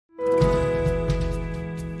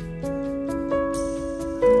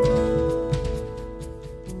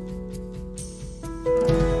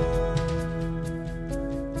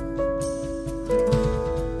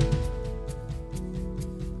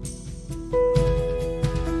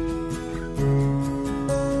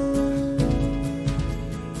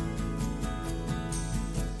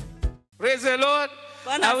Praise the Lord.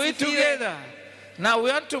 Bwana Are we asifiwe. together? Now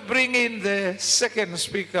we want to bring in the second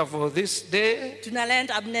speaker for this day.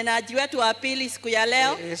 Tunaleta mnenaji wetu wa pili siku ya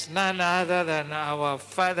leo. It's none other than our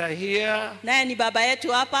father here, Naye ni baba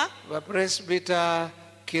yetu hapa, Presbyter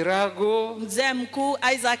Kirago mzee mkuu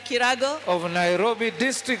Isaac Kirago of Nairobi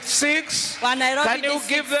District 6. wa Nairobi Can you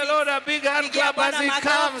give the Lord a big hand clap as he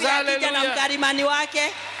comes? na Hallelujah. mkarimani wake.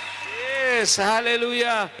 Yes,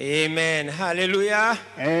 hallelujah. Amen. Hallelujah.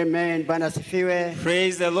 Amen. Bwana asifiwe.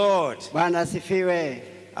 Praise the Lord. Bwana asifiwe.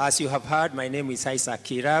 As you have heard, my name is Isaac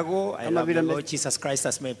Kirago. I love the Lord Jesus Christ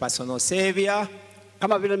as my personal Savior.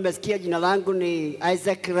 Kama vile mmesikia, jina langu ni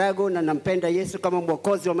Isaac Kirago na nampenda Yesu kama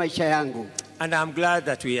mwokozi wa maisha yangu. And I'm glad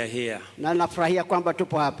that we are here. Na nafurahia kwamba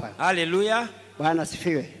tupo hapa. Hallelujah. Bwana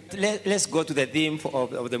asifiwe. Let's go to the theme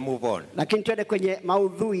of the move on. Lakini tuende kwenye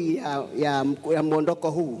maudhui ya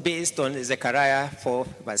mwondoko huu. Based on Zechariah 4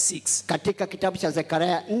 verse 6. Katika kitabu cha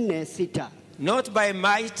Zekaria 4:6. Not by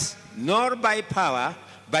might nor by power,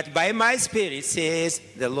 but by my spirit, says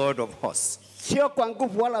the Lord of hosts. Sio kwa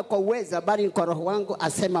nguvu wala kwa uweza, bali kwa roho wangu,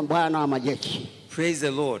 asema Bwana wa majeshi. Praise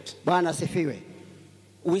the Lord. Bwana asifiwe.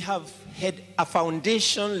 We have had a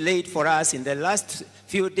foundation laid for us in the last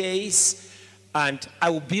few days, and I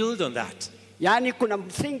will build on that. Yaani kuna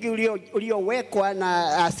msingi uliowekwa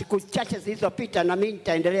na siku chache zilizopita, na mimi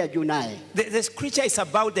nitaendelea juu naye. The scripture is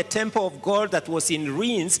about the temple of God that was in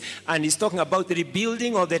ruins, and it's talking about the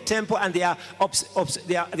rebuilding of the temple and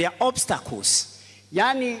their obstacles.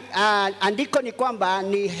 Yaani andiko ni kwamba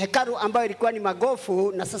ni hekalu ambayo ilikuwa ni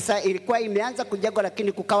magofu na sasa ilikuwa imeanza kujengwa,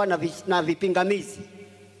 lakini kukawa na vipingamizi.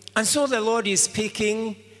 And so the Lord is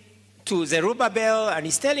speaking to Zerubbabel, and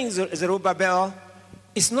he's telling Zerubbabel,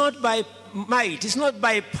 it's not by might, it's not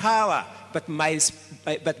by power, but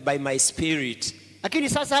by my spirit. Lakini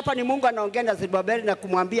sasa hapa ni Mungu anaongea na Zerubbabel na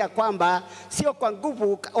kumwambia kwamba sio kwa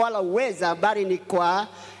nguvu wala uweza, bali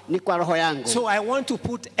ni kwa roho yangu. So I want to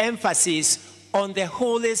put emphasis on the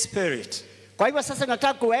Holy Spirit. Kwa hivyo sasa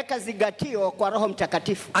nataka kuweka zingatio kwa Roho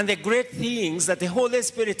Mtakatifu. And the great things that the Holy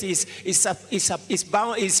Spirit is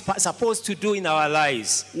supposed to do in our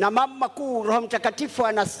lives. Na mambo makuu Roho Mtakatifu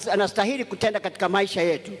anastahili kutenda katika maisha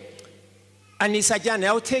yetu. And it's a journey.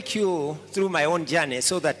 I'll take you through my own journey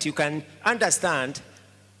so that you can understand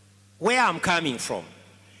where I'm coming from.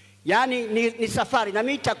 Yaani ni safari, na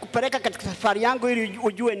mimi nitakupeleka katika safari yangu ili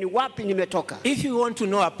ujue ni wapi nimetoka. If you want to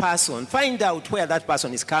know a person, find out where that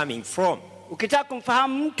person is coming from. Ukitaka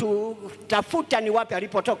kumfahamu mtu, tafuta ni wapi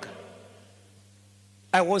alipotoka.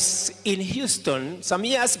 I was in Houston some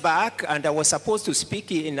years back, and I was supposed to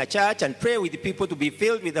speak in a church and pray with the people to be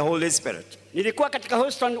filled with the Holy Spirit. Nilikuwa katika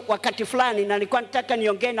Houston wakati fulani na nilikuwa nataka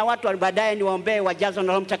niongee na watu baadaye niwaombee wajazwe na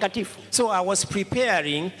Roho Mtakatifu. So I was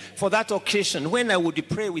preparing for that occasion when I would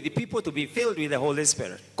pray with the people to be filled with the Holy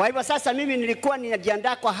Spirit. Kwa hivyo sasa mimi nilikuwa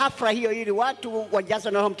ninajiandaa kwa hafla hiyo ili watu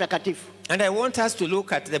wajazwe na Roho Mtakatifu. And I want us to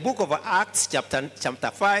look at the book of Acts chapter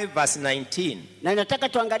 5 verse 19. Na nataka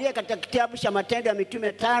tuangalie katika kitabu cha Matendo ya Mitume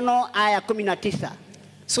 5 aya 19.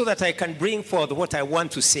 So that I can bring forth what I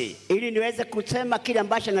want to say. Ili niweze kusema kile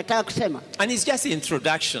ambacho nataka kusema. And it's just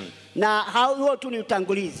introduction. Na huo tu ni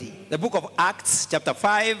utangulizi. The book of Acts chapter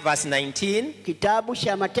 5 verse 19. Kitabu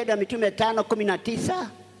cha Matendo ya Mitume 5:19.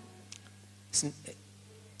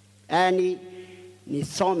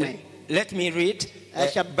 Nisome. Let me read.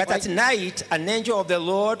 But at night an angel of the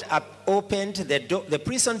Lord opened the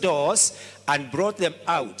prison doors and brought them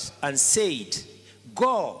out and said,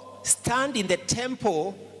 "Go, stand in the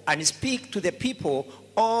temple and speak to the people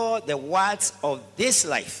all the words of this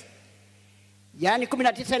life." Yaani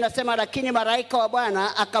 19 inasema, lakini malaika wa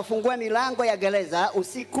Bwana akafungua milango ya gereza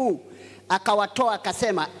usiku, akawatoa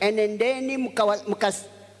akasema, enendeni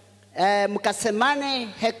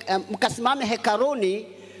mkasimame hekaruni,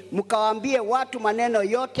 mkawaambie watu maneno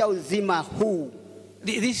yote ya uzima huu.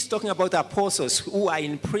 This is talking about apostles who are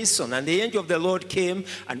in prison, and the angel of the Lord came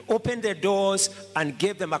and opened the doors and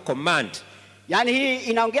gave them a command. Yaani hii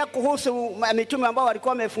inaongea kuhusu mitume ambao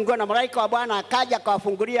walikuwa wamefungiwa na malaika wa Bwana, akaja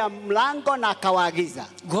akawafungulia mlango na akawaagiza,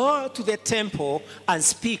 go to the temple and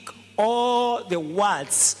speak all the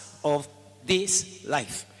words of this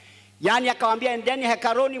life. Yaani akawaambia, endeni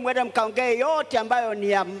hekaruni mwende mkaongee yote ambayo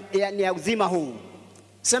ni ya uzima huu.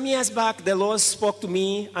 Some years back the Lord spoke to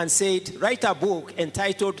me and said, write a book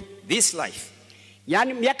entitled This Life.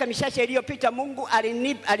 Yaani miaka michache iliyopita Mungu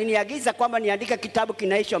aliniagiza kwamba niandike kitabu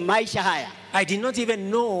kinaitwa Maisha Haya. I did not even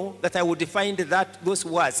know that I would find those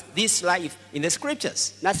words, this life, in the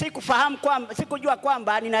scriptures. Na sikujua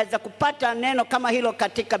kwamba ninaweza kupata neno kama hilo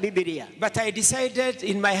katika Biblia. But I decided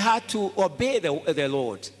in my heart to obey the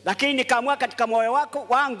Lord. Lakini nikaamua katika moyo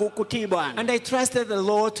wangu kutii Bwana. And I trusted the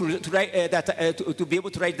Lord to be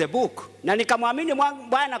able to write the book. Na nikamwamini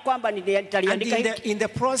Bwana kwamba nitaliandika hiki. In the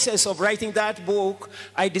process of writing that book,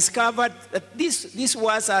 I discovered that these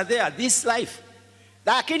words are there, this life.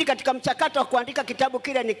 Lakini katika mchakato wa kuandika kitabu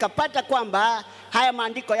kile nikapata kwamba haya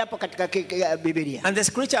maandiko yapo katika Biblia. And the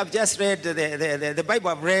scripture I've just read, the Bible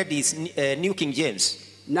I've read is New King James.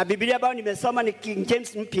 Na Biblia ambayo nimesoma ni King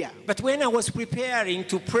James mpya. But when I was preparing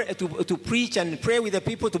to preach and pray with the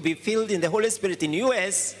people to be filled in the Holy Spirit in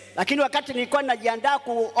US, lakini wakati nilikuwa najiandaa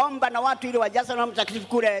kuomba na watu ili wajazwe na Mtakatifu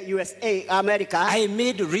kule USA, America, I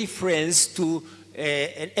made reference to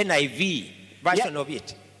NIV version of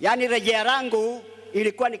it. Yani rejea langu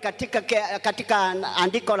ilikuwa ni katika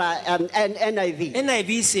andiko la NIV.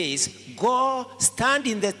 NIV says, go stand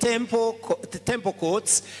in the temple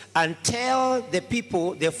courts and tell the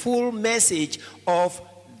people the full message of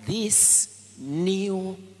this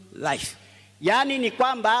new life. Yani ni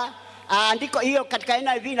kwamba andiko hiyo katika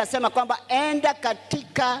NIV inasema kwamba enda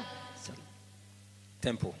katika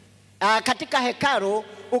temple, katika hekalu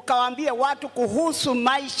ukawaambie watu kuhusu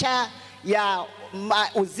maisha ya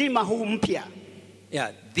uzima huu mpya.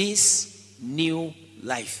 Yeah, this new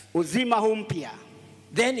life. Uzima huu mpya.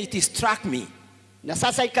 Then it struck me. Na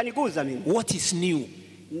sasa ikaniguza mimi. What is new?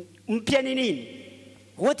 Mpya ni nini?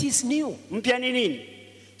 What is new? Mpya ni nini?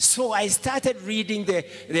 So I started reading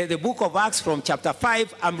the book of Acts from chapter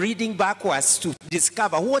 5. I'm reading backwards to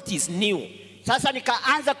discover what is new. Sasa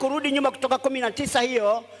nikaanza kurudi nyuma kutoka 19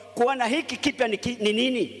 hiyo kuona hiki kipya ni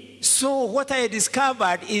nini. So what I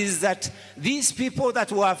discovered is that these people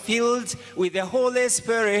that were filled with the Holy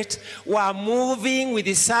Spirit were moving with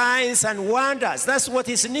the signs and wonders. That's what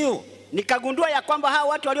is new. Nikagundua ya kwamba hao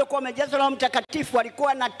watu waliokuwa wamejazwa na Mtakatifu walikuwa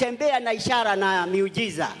wanatembea na ishara na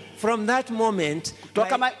miujiza. From that moment,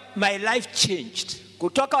 my life changed.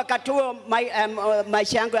 Kutoka wakati huo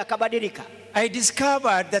maisha yangu yakabadilika. I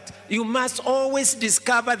discovered that you must always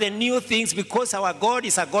discover the new things because our God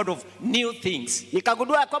is a God of new things.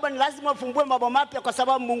 Nikagundua kwamba ni lazima ufumbue mambo mapya kwa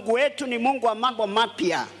sababu Mungu wetu ni Mungu wa mambo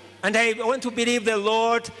mapya. And I want to believe the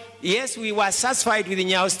Lord. Yes, we were satisfied with the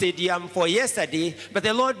Nyao Stadium for yesterday, but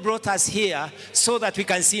the Lord brought us here so that we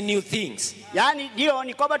can see new things. Yani ndio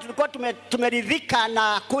ni kwamba tulikuwa tumeridhika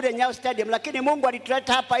na kule Nyao Stadium, lakini Mungu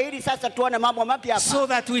alituleta hapa ili sasa tuone mambo mapya hapa. So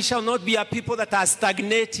that we shall not be a people that are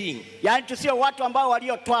stagnating. Yani tusio watu ambao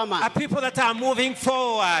waliotwama. A people that are moving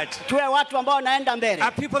forward. Tuwe watu ambao wanaenda mbele.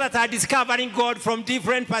 A people that are discovering God from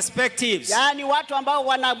different perspectives. Yani watu ambao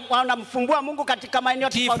wanamfumbua Mungu katika maeneo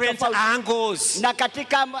tofauti. Different angles. Na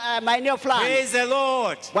katika maeneo fulani. Praise the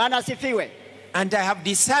Lord. Bwana asifiwe. And I have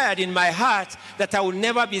decided in my heart that I will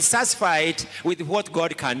never be satisfied with what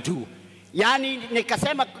God can do. Yani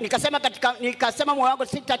nikasema moyo wangu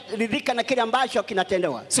sitaridhika na kile ambacho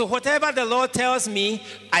kinatendewa. So whatever the Lord tells me,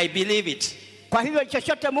 I believe it. Kwa hivyo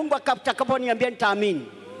chochote Mungu atakaponiambia nitaamini.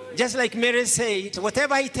 Just like Mary said,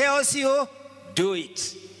 whatever he tells you, do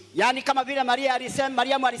it. Yani kama vile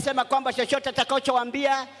Mariamu alisema kwamba chochote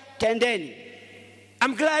atakachowaambia tendeni.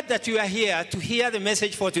 I'm glad that you are here to hear the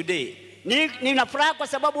message for today. Nina furaha kwa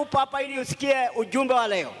sababu upo hapa ili usikie ujumbe wa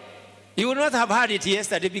leo. You would not have heard it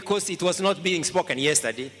yesterday because it was not being spoken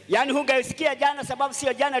yesterday. Yani hungesikia jana sababu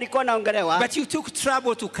sio jana ilikuwa naongelewa. But you took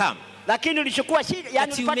trouble to come. Lakini ulichukua shida,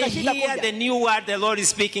 yani ulipata shida kuja. Hear the new word the Lord is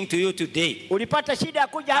speaking to you today. Ulipata shida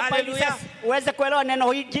kuja hapa ili sasa uweze kuelewa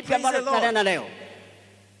neno hili jipya ambalo tunanena leo.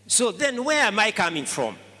 So then where am I coming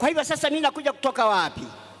from? Kwa hivyo sasa mimi nakuja kutoka wapi?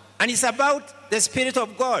 And it's about the Spirit of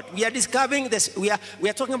God. We are discovering this. We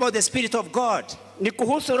are talking about the Spirit of God. Ni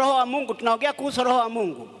kuhusu roho wa Mungu, tunaongea kuhusu roho wa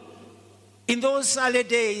Mungu. In those early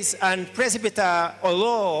days, and Presbyter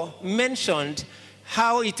Olo mentioned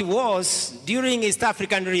how it was during East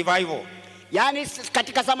African revival. Yani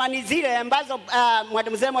katika zamani zile ambazo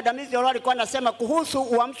mzee Mwandamizi Olo alikuwa anasema kuhusu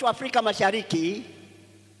uamsho wa Afrika Mashariki.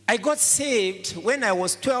 I got saved when I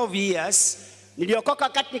was 12 years. Niliokoka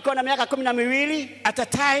wakati nilikuwa na miaka 12. At a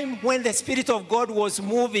time when the Spirit of God was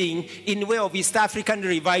moving in way of East African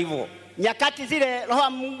revival. Nyakati zile Roho wa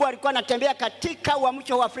Mungu alikuwa anatembea katika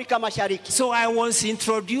uamsho wa Afrika Mashariki. So I was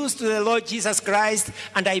introduced to the Lord Jesus Christ,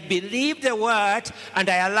 and I believed the word, and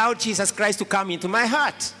I allowed Jesus Christ to come into my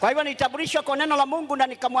heart. Kwa hivyo nilitambulishwa kwa neno la Mungu na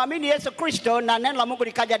nikamwamini Yesu Kristo na neno la Mungu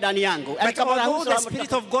likaja ndani yangu. But although the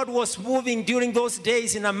Spirit of God was moving during those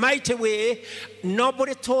days in a mighty way,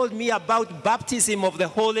 nobody told me about baptism of the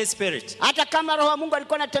Holy Spirit. Hata kama Roho wa Mungu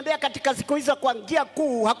alikuwa anatembea katika siku hizo kwa njia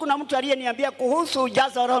kuu, hakuna mtu aliyeniambia kuhusu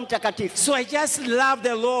ujazo wa Roho Mtakatifu. So I just loved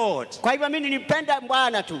the Lord. Kwa hivyo mimi nilipenda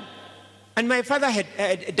Bwana tu. And my father had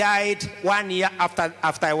died 1 year after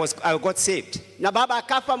I got saved. Na baba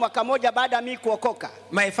akafa mwaka moja baada ya mimi kuokoka.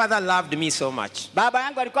 My father loved me so much. Baba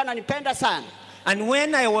yangu alikuwa ananipenda sana. And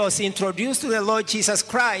when I was introduced to the Lord Jesus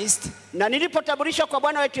Christ, na nilipotambulishwa kwa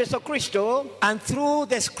Bwana wetu Yesu Kristo, and through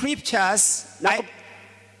the scriptures,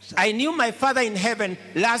 I knew my Father in heaven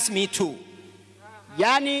loves me too.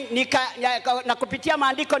 Yani na kupitia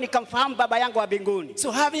maandiko nikamfahamu baba yangu wa mbinguni.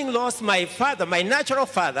 So having lost my father, my natural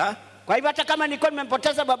father, kwa hivyo hata kama nilikuwa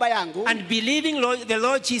nimempoteza baba yangu, and believing the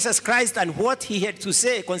Lord Jesus Christ and what he had to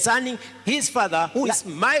say concerning his father, who is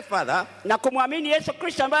my father, na kumwamini Yesu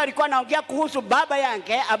Kristo ambaye alikuwa anaongea kuhusu baba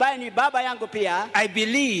yake ambaye ni baba yangu pia, I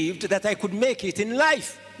believed that I could make it in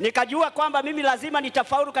life. Nikajua kwamba mimi lazima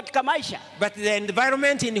nitafaulu katika maisha. But the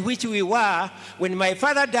environment in which we were when my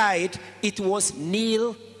father died, it was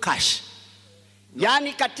nil cash.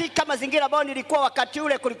 Yani katika mazingira ambayo nilikuwa wakati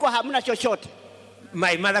ule kulikuwa hamna chochote.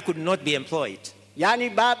 My mother could not be employed. Yani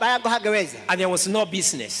baba yangu hangeweza. And there was no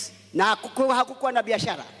business. Na hakukuwa na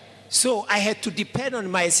biashara. So I had to depend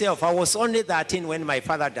on myself. I was only 13 when my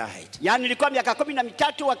father died. Yani nilikuwa miaka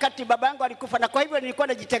 13 wakati baba yangu alikufa, na kwa hivyo nilikuwa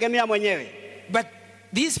najitegemea mwenyewe. But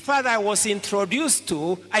this father I was introduced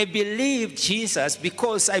to, I believed Jesus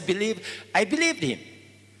because I believed him,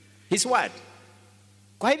 his word.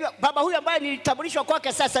 Kwa hivyo baba huyu ambaye nilitambulishwa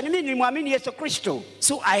kwake sasa, mimi nilimwamini Yesu Kristo.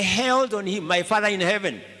 So I held on him, my father in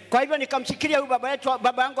heaven. Kwa hivyo nikamshikilia huyu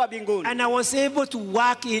baba yangu wa mbinguni. And I was able to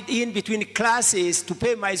work in between classes to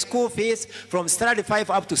pay my school fees from standard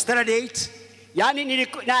 5 up to standard 8. Yani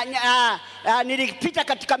nilipita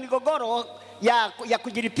katika migogoro ya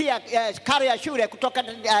kujilipia karo ya shule kutoka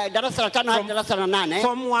darasa la 5 hadi darasa la 8.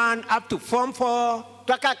 Form 1 up to form 4.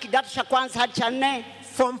 Kutoka kidato cha kwanza hadi cha 4.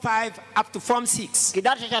 Form 5 up to form 6.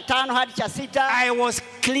 Kidato cha 5 hadi cha 6. I was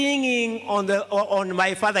clinging on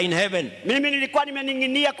my father in heaven. Mimi nilikuwa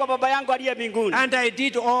nimening'inia kwa baba yangu aliye mbinguni. And I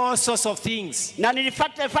did all sorts of things. Na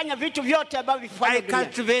nilifanya vitu vyote ambavyo vifanya. I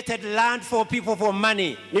cultivated land for people for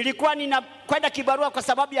money. Nilikuwa ninakwenda kibarua kwa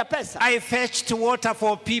sababu ya pesa. I fetched water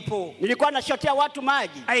for people. Nilikuwa nashotea watu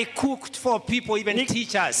maji. I cooked for people, even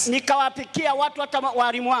teachers. Nikawapikia watu hata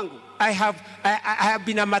walimu wangu. I have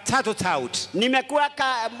been a matatu tout. Nimekuwa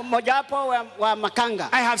mojawapo wa makanga.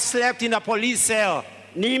 I have slept in a police cell.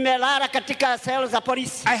 Nimelala katika sel za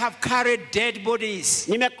polisi. I have carried dead bodies.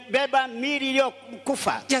 Nimebeba miili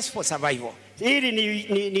iliyokufa. Just for survival. Ili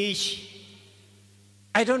niishi.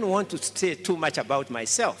 I don't want to say too much about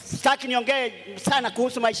myself. Sitaki niongee sana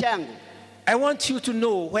kuhusu maisha yangu. I want you to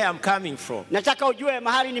know where I'm coming from. Nataka ujue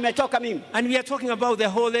mahali nimetoka mimi. And we are talking about the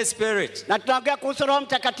Holy Spirit. Na tunaongea kuhusu Roho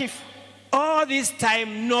Mtakatifu. All this time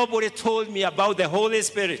nobody told me about the Holy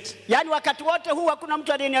Spirit. Yani wakati wote huu hakuna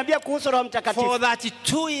mtu aliyeniambia kuhusu Roho Mtakatifu. For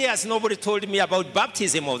 32 years nobody told me about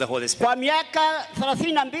baptism of the Holy Spirit. Kwa miaka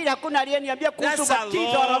 32 hakuna aliyeniambia kuhusu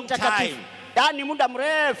baptizo wa Roho Mtakatifu. Yani muda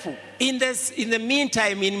mrefu. In the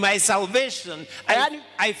meantime, in my salvation,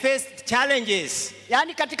 I faced challenges.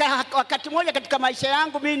 Yani katika wakati mmoja katika maisha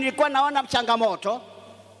yangu mimi nilikuwa naona changamoto.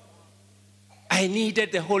 I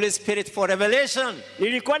needed the Holy Spirit for revelation.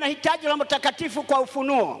 Nilikuwa nahitaji Roho Mtakatifu kwa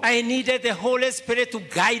ufunuo. I needed the Holy Spirit to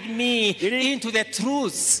guide me into the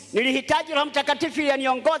truths. Nilihitaji Roho Mtakatifu ili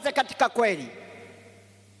aniongoze katika kweli.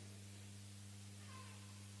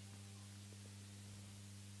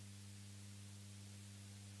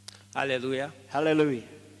 Hallelujah. Hallelujah.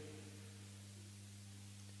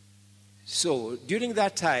 So, during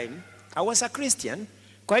that time, I was a Christian.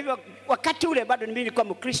 Kwa hivyo wakati ule bado mimi nilikuwa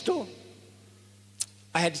Mkristo.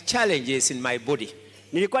 I had challenges in my body.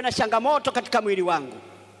 Nilikuwa na changamoto katika mwili wangu.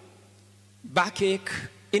 Backache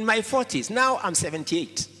in my 40s. Now I'm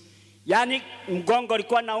 78. Yani mgongo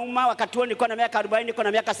ulikuwa nauma, wakati huo nilikuwa na miaka 40, nilikuwa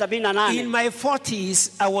na miaka 78. In my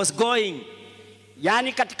 40s I was going.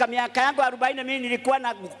 Yani katika miaka yangu 40 mimi nilikuwa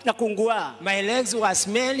na kungua. My legs were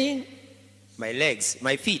smelling.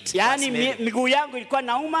 My feet. Yani miguu yangu ilikuwa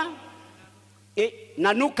nauma.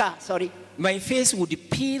 Nanuka, sorry. My face would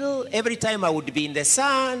peel every time I would be in the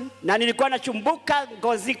sun. Na nilikuwa nachumbuka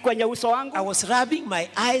ngozi kwenye uso wangu. I was rubbing my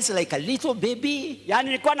eyes like a little baby. Yani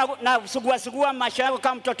nilikuwa na sugua macho yangu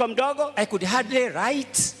kama mtoto mdogo. I could hardly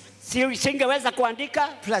write. singeweza kuandika,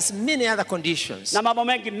 plus many other conditions. na mambo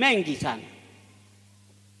mengi sana.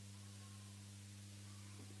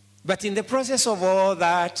 But in the process of all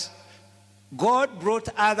that, God brought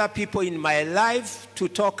other people in my life to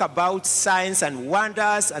talk about signs and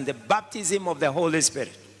wonders and the baptism of the Holy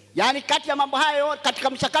Spirit. Yani kati ya mambo hayo, katika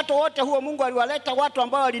mchakato wote huo, Mungu aliwaleta watu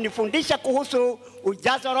ambao walinifundisha kuhusu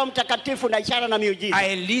ujazo wa Roho Mtakatifu na ishara na miujiza.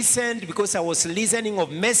 I listened because I was listening of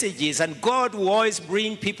messages, and God will always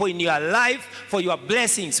bring people in your life for your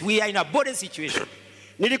blessings. We are in a border situation.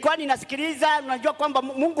 Nilikuwa ninasikiliza, unajua kwamba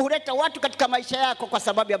Mungu huleta watu katika maisha yako kwa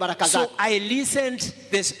sababu ya baraka zako. So I listened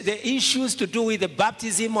the issues to do with the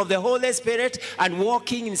baptism of the Holy Spirit and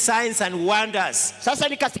walking in signs and wonders. Sasa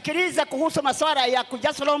nikasikiliza kuhusu masuala ya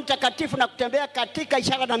kujaza Roho Mtakatifu na kutembea katika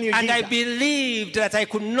ishara na miujiza. And I believed that I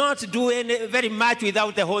could not do very much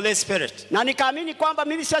without the Holy Spirit. Na nikaamini kwamba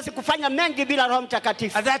mimi siwezi kufanya mengi bila Roho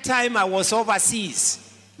Mtakatifu. At that time I was overseas.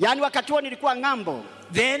 Yani wakati huo nilikuwa ng'ambo.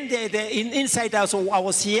 Then inside I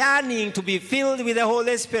was yearning to be filled with the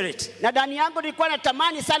Holy Spirit. Na ndani yangu nilikuwa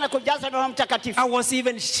natamani sana kujaza Roho Mtakatifu. I was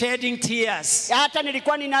even shedding tears. Hata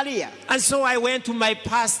nilikuwa ninalia. And so I went to my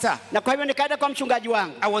pastor. Na kwa hivyo nikaenda kwa mchungaji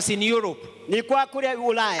wangu. I was in Europe. Nilikuwa kule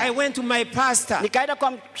Ulaya. I went to my pastor. Nikaenda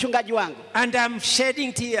kwa mchungaji wangu. And I'm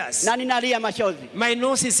shedding tears. Na ninalia machozi. My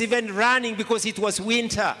nose is even running because it was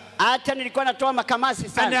winter. Hata nilikuwa natoa makamasi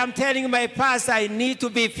sana. And I'm telling my pastor I need to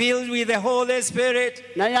be filled with the Holy Spirit.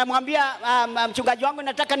 Na ninamwambia mchungaji wangu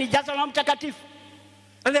nataka nijaze Roho Mtakatifu.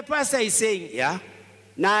 And the pastor is saying, yeah.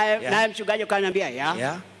 Na mchungaji akaniambia,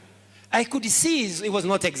 yeah. I could see he was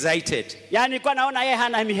not excited. Yani nilikuwa naona yeye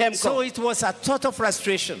hana mihemko. So it was a total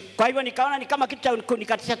frustration. Kwa hivyo nikaona ni kama kitu cha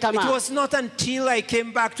kunikatisha tamaa. It was not until I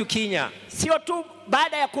came back to Kenya. Sio tu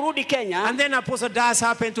baada ya kurudi Kenya. And then Apostle Das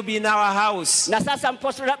happened to be in our house. Na sasa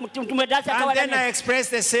Mtume Das akawa. And then I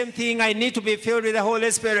expressed the same thing. I need to be filled with the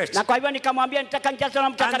Holy Spirit. Na kwa hivyo nikamwambia nitaka nijaze Roho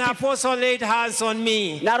Mtakatifu. And Apostle laid hands on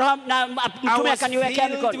me. Na Mtume akaniwekea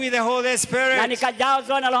mikono. I was filled with the Holy Spirit. Na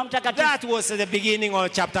nikajazwa na Roho Mtakatifu. That was the beginning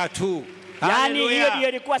of chapter 2. Yani hiyo ndio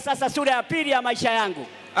ilikuwa sasa sura ya pili ya maisha yangu.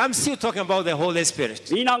 I'm still talking about the Holy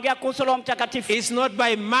Spirit. Ninaongea kuhusu Roho Mtakatifu. It's not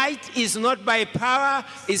by might, it's not by power,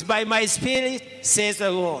 it's by my spirit, says the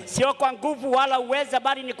Lord. Sio kwa nguvu wala uweza,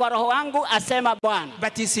 bali ni kwa Roho wangu, asema Bwana.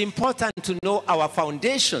 But it's important to know our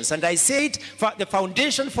foundations. And I said the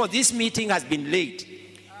foundation for this meeting has been laid.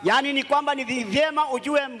 Yani ni kwamba ni vyema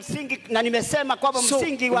ujue msingi, na nimesema kwamba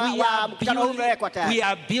msingi wa mkutano huu umewekwa tayari. We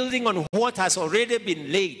are building on what has already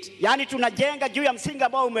been laid. Yani tunajenga juu ya msingi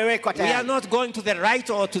ambao umewekwa tayari. We are not going to the right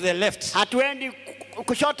or to the left. Hatuendi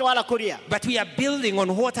kushoto wala kulia. But we are building on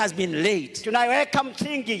what has been laid. Tunaweka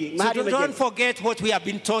msingi mahali so umejengwa. Don't forget what we have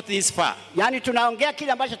been taught this far. Yani tunaongea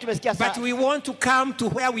kile ambacho tumesikia sasa. But we want to come to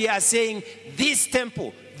where we are saying this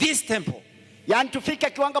temple. Yani tufike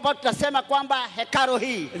kiwango ambapo tutasema kwamba hekalu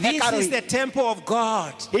hii. This is the temple of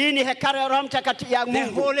God. Hii ni hekalu ya Roho Mtakatifu ya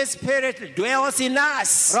Mungu. The Holy Spirit dwells in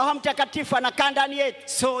us. Roho Mtakatifu anakaa ndani yetu.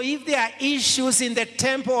 So if there are issues in the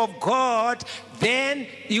temple of God, then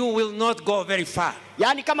you will not go very far.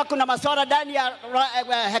 Yani kama kuna masuala ndani ya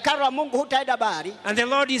hekalu la Mungu hutaenda bali. And the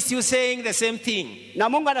Lord is still saying the same thing. Na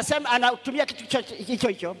Mungu anasema, anatumia kitu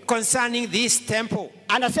hicho concerning this temple.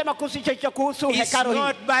 Anasema kuhusu hicho kuhusu hekalu hili.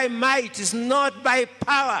 It's not by might, it's not by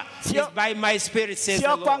power, it's by my spirit, says the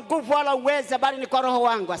Lord. Sio kwa nguvu wala uweza, bali ni kwa Roho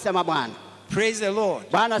wangu, asema Bwana. Praise the Lord.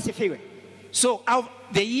 Bwana asifiwe. So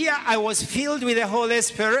the year I was filled with the Holy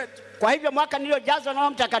Spirit, kwa hivyo mwaka niliojazwa na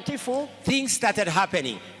Roho Mtakatifu, things started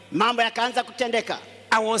happening. Mambo yakaanza kutendeka.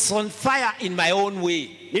 I was on fire in my own way.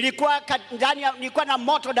 Nilikuwa na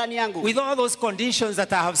moto ndani yangu. With all those conditions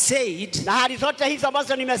that I have said, na hali zote hizo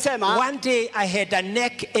ambazo nimesema, one day I had a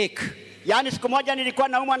neck ache. Yani siku moja nilikuwa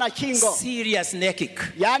naumwa na shingo. Serious neck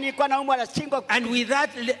ache. Yani nilikuwa naumwa na shingo. And with that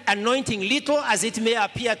anointing, little as it may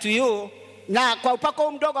appear to you, na kwa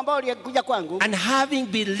upako mdogo ambao ulikuja kwangu, and having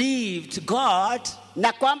believed God,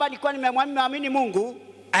 na kwamba nilikuwa nimemwamini Mungu,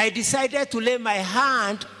 I decided to lay my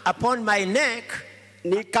hand upon my neck.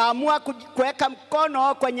 Nikaamua kuweka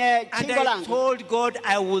mkono kwenye shingo langu. And I told God,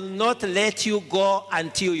 I will not let you go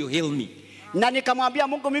until you heal me. Na nikamwambia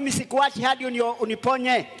Mungu, mimi sikuachi hadi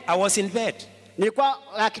uniponye. I was in bed. Nilikuwa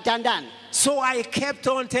kitandani. So I kept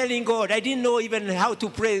on telling God. I didn't know even how to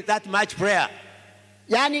pray that much prayer.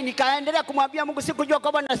 Yani nikaendelea kumwambia Mungu, sikujua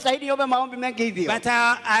kwamba nastahili niombe maombi mengi hivyo. But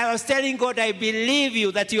I was telling God, I believe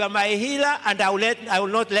you that you are my healer, and I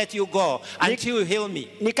will not let you go until you heal me.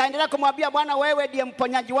 Nikaendelea kumwambia Bwana, wewe ndiye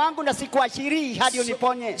mponyaji wangu na sikuashiri hadi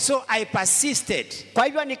uniponye. So I persisted. Kwa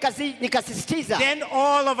hivyo nikasisitiza. Then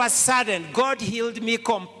all of a sudden God healed me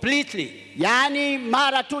completely. Yani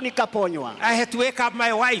mara tu nikaponywa. I had to wake up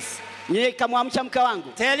my wife. Nikamwamsha mke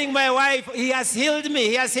wangu. telling my wife, he has healed me,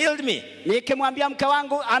 he has healed me. Nikimwambia mke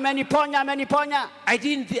wangu ameniponya, ameniponya. I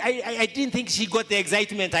didn't think she got the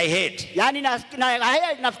excitement I had. Yani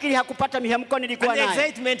nafikiri hakupata mihemko nilikuwa And the nayo.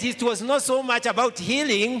 excitement, it was not so much about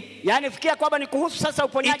healing. Yani fikiria kwamba ni kuhusu sasa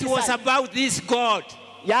uponyaji It was sana. about this God.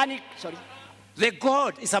 Yani sorry. The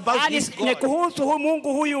God is about Yani this ni God kuhusu huyu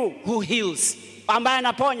Mungu huyu who heals. ambaye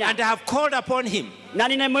anaponya. And I have called upon him. Na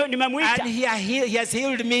nimemuita And he has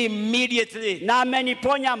healed me immediately. na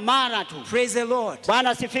ameniponya mara tu. Praise the Lord. Bwana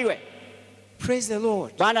asifiwe. Praise the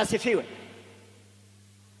Lord. Bwana asifiwe.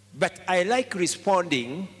 But I like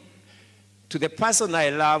responding to the person I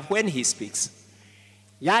love when he speaks.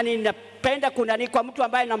 Yani napenda kunani kwa mtu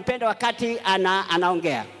ambaye nampenda wakati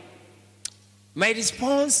anaongea. My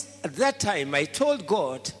response at that time, I told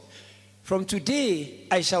God, from today,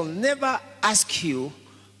 I shall never ask you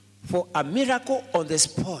for a miracle on the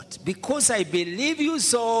spot because I believe you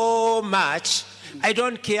so much, I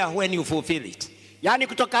don't care when you fulfill it. Yani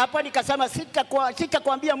kutoka hapo nikasema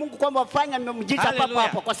sitakwambia Mungu kwamba fanya muujiza papo Hallelujah.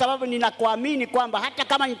 hapo kwa sababu ninakuamini kwamba hata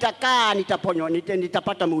kama nitakaa nitaponywa,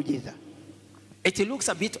 nitapata muujiza. It looks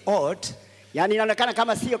a bit odd, Yani inaonekana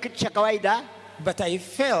kama sio kitu cha kawaida, but I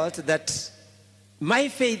felt that my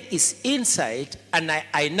faith is inside and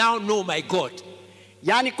I now know my God.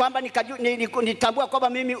 yani kwamba nitambua kwamba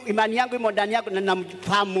mimi imani yangu imo ndani yangu na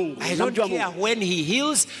namfahamu Mungu. I don't namjua care Mungu. when he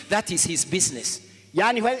heals, that is his business.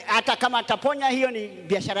 Yani hata kama ataponya, hiyo ni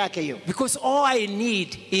biashara yake hiyo. Because all I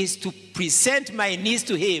need is to present my needs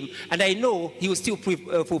to him and I know he will still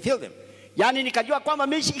fulfill them. Yani nikajua kwamba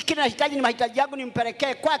mimi kile nahitaji ni mahitaji yangu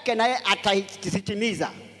nimpelekee kwake na yeye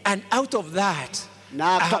atasitimiza. And out of that,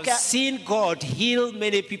 Na I have kutoka- seen God heal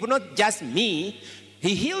many people, not just me.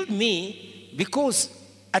 He healed me because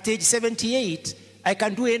at age 78, I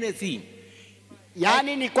can do anything.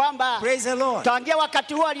 Yani ni kwamba Praise the Lord. tangia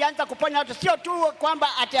wakati huo alianza kuponya watu, sio tu kwamba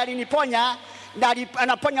ati aliniponya na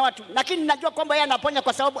anaponya watu, lakini najua kwamba yeye anaponya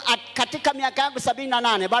kwa sababu katika miaka yangu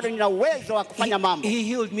 78 bado nina uwezo wa kufanya mambo. He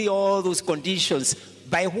healed me all those conditions.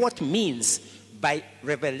 By what means? By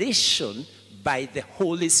revelation, by the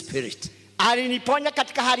Holy Spirit. Aliniponya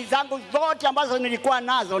katika hali zangu zote ambazo nilikuwa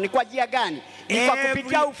nazo. Ni kwa njia gani? Ni kwa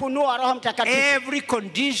kupitia ufunuo wa Roho Mtakatifu. Every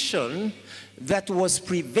condition that was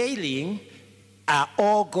prevailing are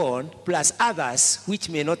all gone, plus others which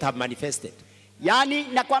may not have manifested. Yani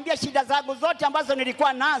nakwambia shida zangu zote ambazo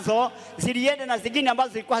nilikuwa nazo zilienda na zingine ambazo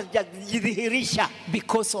zilikuwa hazijadhihirisha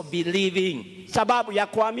Because of believing. sababu ya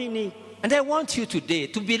kuamini. And I want you today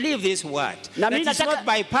to believe this word. Na That mimi it's not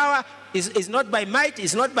by power, it's not by might,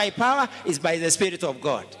 it's not by power, it's by the Spirit of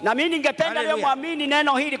God. Na mimi ningependa leo Hallelujah. muamini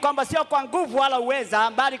neno hili kwamba sio kwa nguvu wala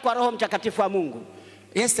uweza, bali kwa Roho Mtakatifu wa Mungu.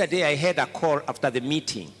 Yesterday I had a call after the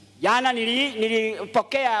meeting. Jana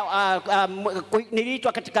nilipokea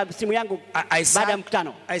niliitwa katika simu yangu baada ya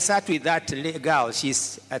mkutano. I sat with that girl.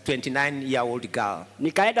 She's a 29-year-old girl.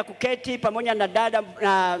 Nikaenda kuketi pamoja na dada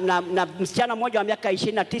na msichana mmoja wa miaka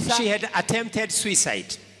 29. She had attempted suicide.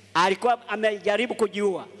 Alikuwa amejaribu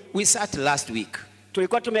kujiua. We sat last week.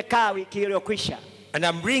 Tulikuwa tumekaa wiki iliyokwisha. And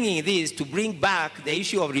I'm bringing this to bring back the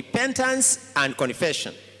issue of repentance and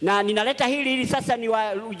confession. Na ninaleta hili ili sasa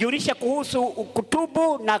niwajulishe kuhusu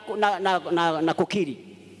kutubu na kukiri.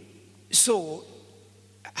 So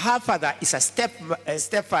her father is a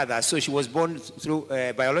stepfather, so she was born through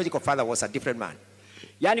biological father was a different man.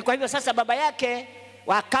 Yani kwa hivyo sasa baba yake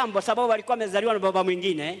wa kambo, sababu alikuwa amezaliwa na baba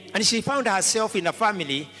mwingine. And she found herself in a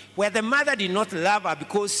family where the mother did not love her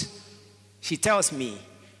because she tells me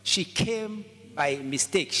she came by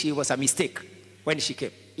mistake. She was a mistake when she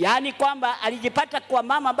came. Yani kwamba alijipata kwa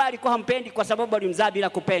mama ambaye alikuwa hampendi kwa sababu alimzaa bila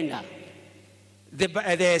kupenda.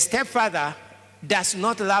 The stepfather does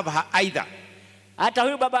not love her either. Hata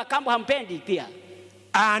huyu baba kambo hampendi pia.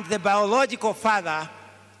 And the biological father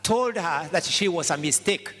told her that she was a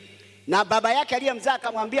mistake. Na baba yake aliyemzaa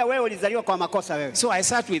akamwambia wewe ulizaliwa kwa makosa wewe. So I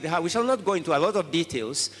sat with her. We shall not go into a lot of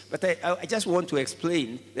details, but I just want to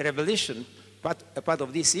explain the revelation part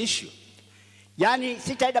of this issue. Yani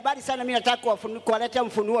sitaenda bali sana, mimi nataka kuwaletea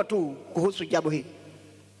mfunuo tu kuhusu jambo hili.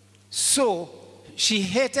 So she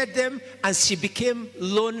hated them and she became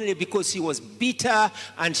lonely because she was bitter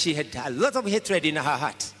and she had a lot of hatred in her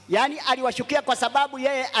heart. Yani aliwashukia kwa sababu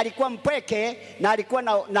yeye alikuwa mpweke na alikuwa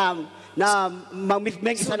na maumivu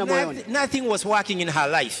mengi sana moyoni. Nothing was working in her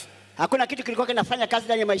life. Hakuna kitu kilikuwa kinafanya kazi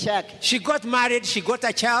ndani ya maisha yake. She got married, she got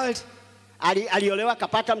a child. Aliolewa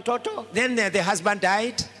akapata mtoto. Then the husband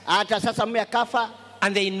died. Hata sasa mume akafa.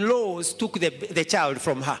 And the in-laws took the child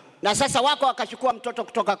from her. Na sasa wako wakachukua mtoto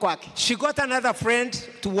kutoka kwake. She got another friend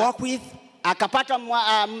to walk with. Akapata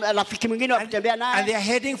rafiki mwingine wa kutembea naye. And they are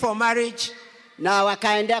heading for marriage. na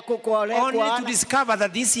wakaendea only to kuolewa, discover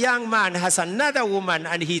that this young man has another woman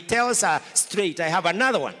and he tells her straight, I have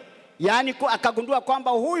another one. yani akagundua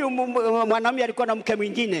kwamba huyu mwanamume alikuwa na mke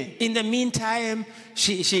mwingine. In the meantime,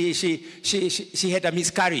 she had a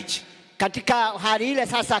miscarriage. Katika hali ile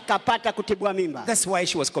sasa akapata kutibua mimba. That's why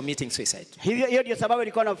she was committing suicide. Hiyo ndio sababu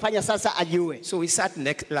ilikuwa inafanya sasa ajiue. So we sat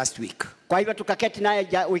last week. Kwa hivyo tukaketi naye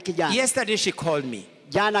wiki jana. Yesterday she called me.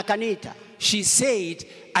 Jana kaniita. She said,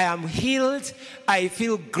 I am healed, I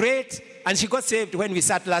feel great, and she got saved when we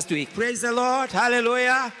sat last week. Praise the Lord,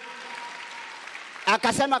 hallelujah.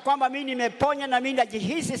 Akasema kwamba mimi nimeponya na mimi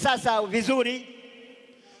najihisi sasa vizuri.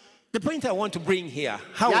 The point I want to bring here,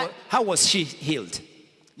 how was she healed?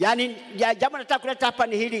 Yani jambo nataka kuleta hapa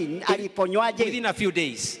ni hili, aliponywaje? Within a few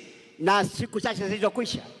days. Na siku chache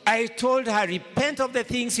zilizokwisha. I told her, repent of the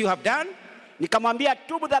things you have done. Nikamwambia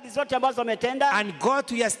tubu dhambi zote ambazo umetenda. And go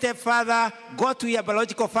to your stepfather, go to your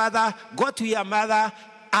biological father, go to your mother,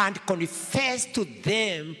 and confess to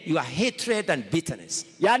them your hatred and bitterness.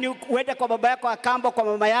 Yani uende kwa baba yako akambo, kwa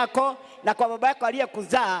mama yako na kwa baba yako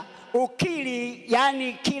aliyekuzaa, ukiri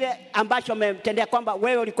yani kile ambacho umemtendea kwamba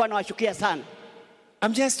wewe ulikuwa unawashukia sana. I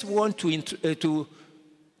just want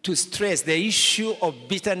to stress the issue of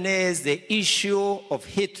bitterness, the issue of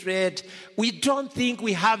hatred. We don't think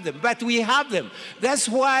we have them, but we have them. That's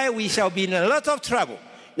why we shall be in a lot of trouble.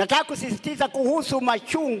 Nataka kusisitiza kuhusu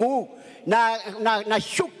machungu na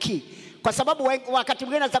shuki, kwa sababu wakati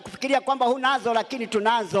mwingine za kufikiria kwamba hunazo lakini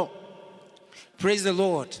tunazo. Praise the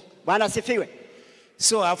Lord. Bwana sifiwe.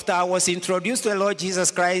 So after I was introduced to the Lord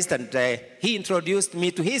Jesus Christ, and he introduced me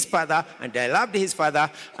to his father, and I loved his father,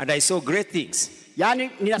 and I saw great things. Yani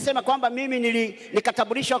ninasema kwamba mimi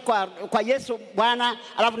nikatambulishwa kwa Yesu Bwana,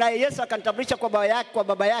 alafu na Yesu akanitambulisha kwa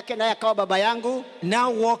baba yake naye akawa baba yangu. Now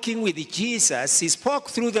walking with Jesus, he spoke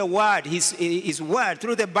through the word, his word,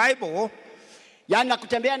 through the Bible. Yani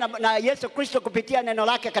nakutembea na Yesu Kristo kupitia neno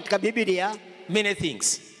lake katika Biblia. Many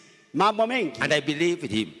things. Mambo mengi. And I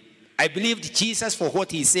believed him. I believed Jesus for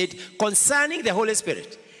what he said concerning the Holy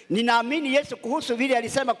Spirit. Ninaamini Yesu kuhusu vile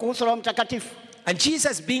alisema kuhusu Roho Mtakatifu. And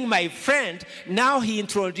Jesus being my friend, now he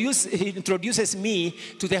introduces me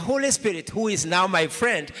to the Holy Spirit, who is now my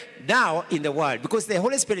friend now in the world, because the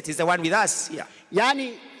Holy Spirit is the one with us here.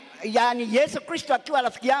 Yani Yesu Kristo akiwa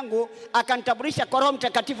rafiki yangu akanitambulisha kwa Roho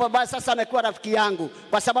Mtakatifu, basi sasa amekuwa rafiki yangu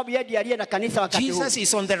kwa sababu yeye ndiye aliye na kanisa wakati huu. Jesus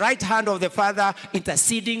is on the right hand of the Father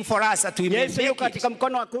interceding for us that we may Yesu yuko katika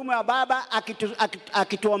mkono wa kuume wa Baba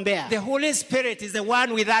akituombea. The Holy Spirit is the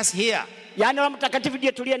one with us here. Yani Roho Mtakatifu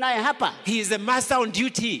ndiye tuliye naye hapa. He is the master on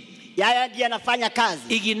duty. Yeye ndiye anafanya kazi.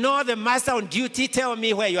 Ignore the master on duty, tell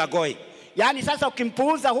me where you are going. Yani sasa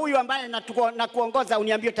ukimpuuza huyu ambaye nakuongoza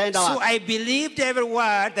uniambie utaenda wapi. So I believed every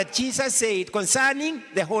word that Jesus said concerning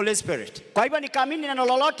the Holy Spirit. Kwa hivyo nikaamini neno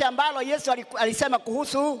lolote ambalo Yesu alisema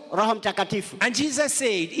kuhusu Roho Mtakatifu. And Jesus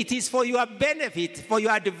said, it is for your benefit, for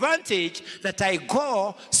your advantage that I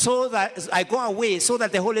go away so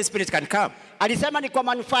that the Holy Spirit can come. Alisema ni kwa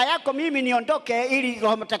manufaa yako mimi niondoke ili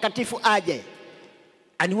Roho Mtakatifu aje.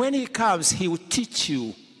 And when he comes, he will teach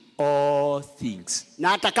you all things.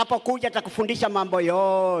 Na atakapokuja atakufundisha mambo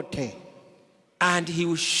yote. And he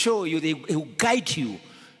will show you, he will guide you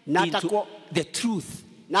into the truth.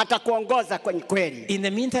 Na atakuongoza kwenye kweli. In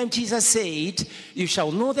the meantime, Jesus said, you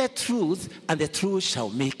shall know the truth, and the truth shall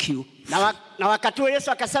make you free. Na wakati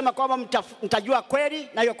Yesu akasema kwamba mtajua kweli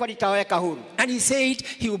na hiyo kweli itawaweka huru. And he said,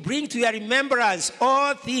 he will bring to your remembrance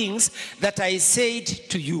all things that I said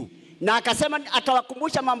to you. Na akasema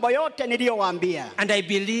atawakumbusha mambo yote niliyowaambia. And I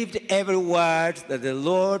believed every word that the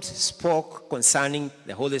Lord spoke concerning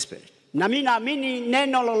the Holy Spirit. Na mimi naamini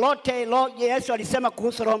neno lolote Yesu alisema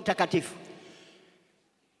kuhusu Roho Mtakatifu.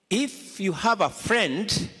 If you have a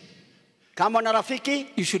friend, kama una rafiki,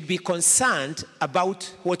 you should be concerned about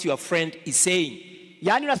what your friend is saying.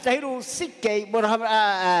 Yani unastahili usike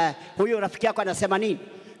huyo rafiki yako anasema nini.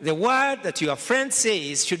 The word that your friend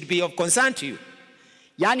says should be of concern to you.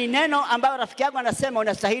 Yani neno ambayo rafiki yako anasema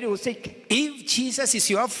unastahili usike. If Jesus is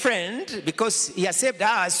your friend because he has saved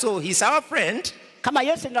us, so he's our friend. Kama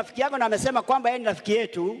Yesu ni rafiki yako na amesema kwamba yeye ni rafiki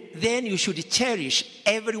yetu, then you should cherish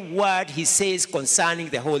every word he says concerning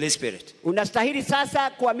the Holy Spirit. Unastahili sasa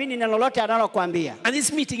kuamini neno lote analokuambia. And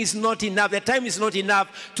this meeting is not enough. The time is not enough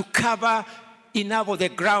to cover enough of the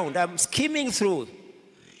ground. I'm skimming through.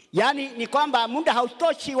 Yani ni kwamba muda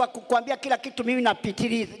hautoshi wa kukuambia kila kitu mimi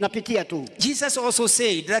napitia tu. Jesus also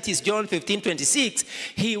said, that is John 15:26,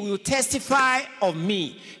 he will testify of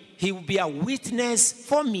me. He will be a witness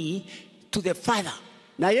for me to the Father.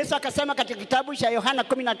 Na Yesu akasema katika kitabu cha Yohana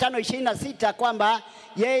 15:26 kwamba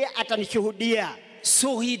yeye atanishuhudia.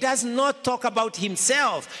 So he does not talk about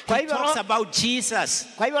himself. Kwa He hivyo talks Roho- about Jesus.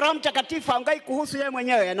 Kwa hivyo Roho Mtakatifu haongei kuhusu yeye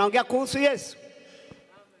mwenyewe, anaongea kuhusu Yesu.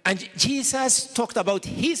 And Jesus talked about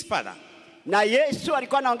his Father. Na Yesu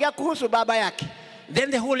alikuwa anaongea kuhusu baba yake.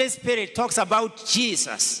 Then the Holy Spirit talks about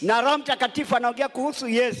Jesus. Na Roho Mtakatifu anaongea kuhusu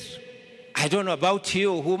Yesu. I don't know about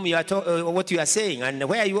you, whom you are what you are saying and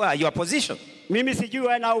where you are, your position. Mimi sijui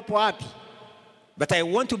wewe na upo wapi. But I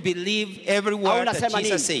want to believe every Au word that unasema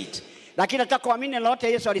Jesus nini? said. Lakini nataka kuamini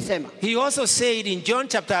lolote Yesu alisema. He also said in John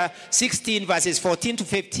chapter 16 verses 14 to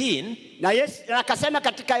 15, Na Yesu akasema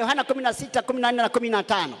katika Yohana 16:14 na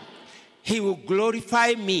 15. he will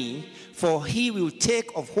glorify me, for he will take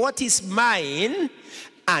of what is mine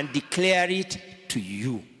and declare it to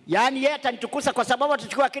you. Yaani yeye atanitukuza kwa sababu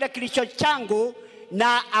atachukua kile kilicho changu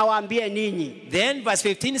na awaambie ninyi. Then verse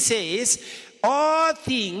 15 says, all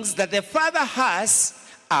things that the Father has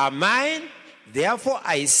are mine. Therefore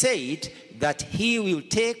I said that he will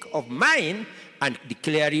take of mine and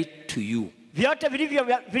declare it to you. Vyote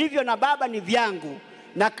vilivyo na Baba ni vyangu.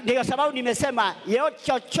 Na ndio sababu nimesema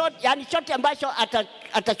chochote, yani chote ambacho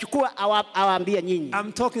atachukua awaambie nyinyi.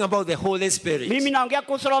 I'm talking about the Holy Spirit. Mimi naongea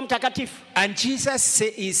kuhusu Roho Mtakatifu. And Jesus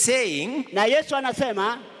is saying, Na Yesu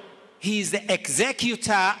anasema he is the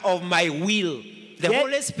executor of my will. The Ye-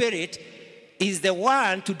 Holy Spirit is the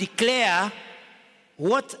one to declare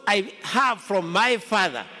what I have from my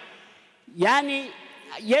Father. yani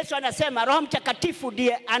Yesu anasema Roho Mtakatifu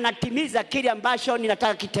ndiye anatimiza kile ambacho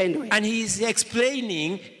ninataka kitendwe. And he is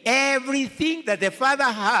explaining everything that the Father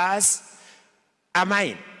has are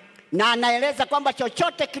mine. Na anaeleza kwamba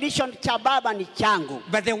chochote kilicho cha Baba ni changu.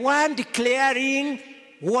 But the one declaring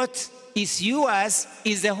what is yours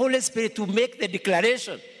is the Holy Spirit to make the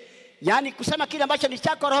declaration. Yani kusema kile ambacho ni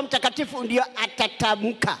chako, Roho Mtakatifu ndio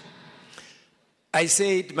atatamka. I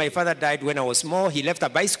said my father died when I was small. He left a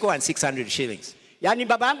bicycle and 600 shillings. Yani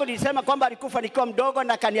baba yangu nilisema kwamba alikufa nikiwa mdogo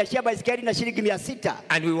na kaniachia baisikeli na shilingi 600.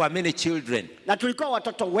 And we were many children. Na tulikuwa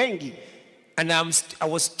watoto wengi. And I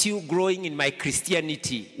was still growing in my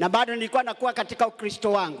Christianity. Na bado nilikuwa nakuwa katika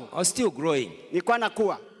Ukristo wangu. I was still growing. Nilikuwa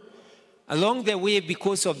nakuwa. Along the way,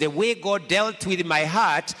 because of the way God dealt with my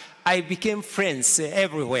heart, I became friends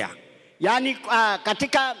everywhere. Yani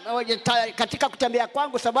katika kutembea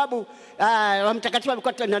kwangu sababu Roho Mtakatifu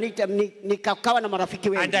alikuwa nikawa na marafiki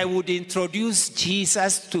wengi. And I would introduce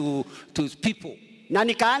Jesus to people. Na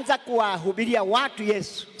nikaanza kuwahubiria watu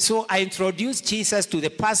Yesu. So I introduced Jesus to the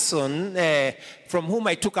person from whom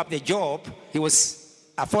I took up the job. He was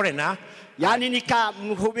a foreigner. Yani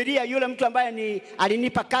nikamhubiria yule mtu ambaye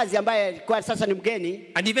alinipa kazi ambaye kwa sasa ni mgeni.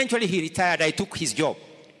 And eventually he retired. I took his job.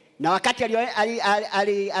 Na wakati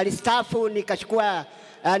alistaafu nikachukua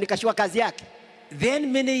kazi yake.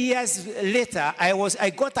 Then many years later,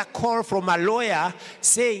 I got a call from a lawyer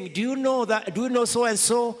saying, do you know so and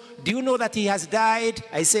so? Do you know that he has died?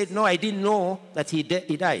 I said, no, I didn't know that he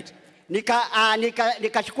died.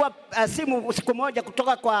 Nikachukua simu siku moja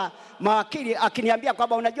kutoka kwa mawakili akiniambia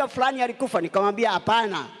kwamba unajua fulani alikufa. Nikamwambia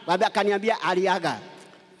hapana. Baba akaniambia aliaga.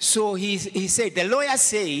 So he said, the lawyer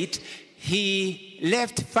said he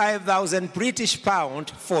left 5,000 British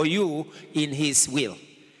pound for you in his will.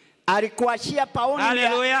 Alikuachia pauni.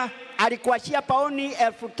 Hallelujah. Alikuachia pauni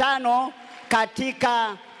 5,000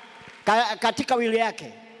 katika wili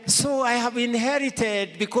yake. So I have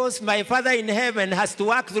inherited because my Father in heaven has to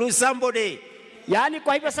work through somebody. Yani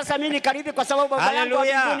kwa hivyo sasa mimi nikaribi kwa sababu baba yangu wa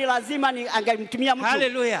mbinguni lazima angemtumia mtu.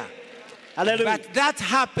 Hallelujah. Hallelujah. But that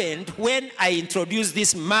happened when I introduced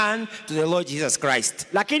this man to the Lord Jesus Christ.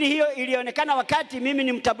 Lakini hiyo ilionekana wakati mimi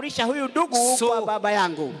nimtambulisha huyu ndugu kwa baba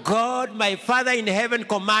yangu. God, my Father in heaven,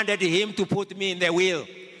 commanded him to put me in the will.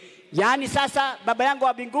 Yani sasa baba yangu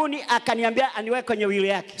wa mbinguni akaniambia aniweke kwenye will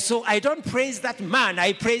yake. So I don't praise that man,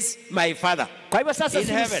 I praise my Father. Kwa hivyo sasa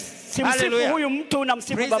simsifu huyu mtu na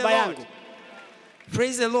msifu baba yangu.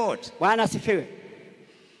 Praise the Lord. Bwana asifiwe.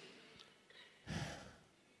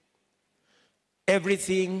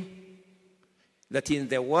 Everything that is in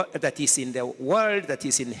the world, that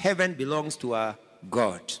is in heaven, belongs to our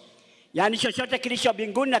God. Yani chochote kilicho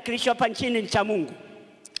mbinguni na kilicho hapa nchini ni cha Mungu.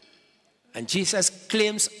 And Jesus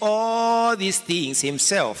claims all these things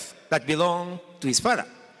himself that belong to his Father.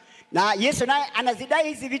 Na Yesu naye anazidai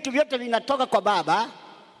hizi vitu vyote vinatoka kwa Baba.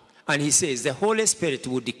 And he says the Holy Spirit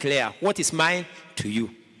will declare what is mine to you.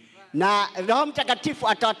 Na Roho Mtakatifu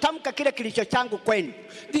atatamka kile kilicho changu kwenu.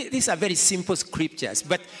 These are very simple scriptures,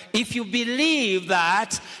 but if you believe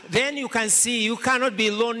that, then you can see you cannot be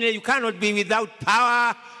lonely, you cannot be without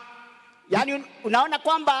power. Yani unaona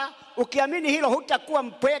kwamba ukiamini hilo hutakuwa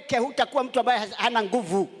mpweke, hutakuwa mtu ambaye hana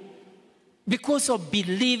nguvu. Because of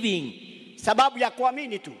believing. Sababu ya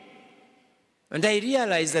kuamini tu. And I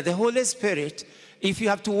realized that the Holy Spirit, if you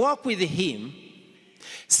have to walk with him,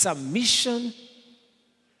 submission,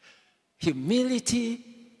 humility,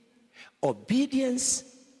 obedience,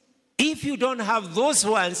 if you don't have those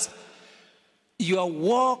ones, your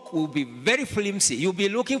walk will be very flimsy. You'll be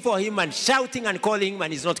looking for him and shouting and calling him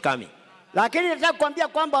and he's not coming. Lakini nataka kuambia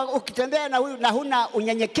kwamba ukitembea na huyu na huna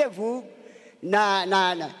unyenyekevu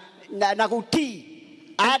na utii,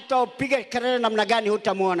 hata upige kelele namna gani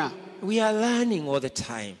hutamuona. We are learning all the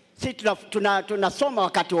time. Sisi tunasoma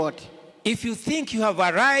wakati wote. If you think you have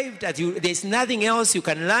arrived, that there's nothing else you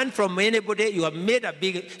can learn from anybody, you have made a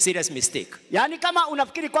big, serious mistake. Yani kama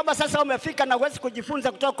unafikiri kwamba sasa umefika na huwezi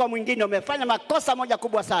kujifunza kutoka kwa mwingine, umefanya makosa moja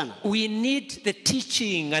kubwa sana. We need the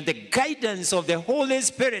teaching and the guidance of the Holy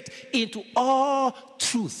Spirit into all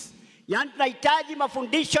truth. Yani tunahitaji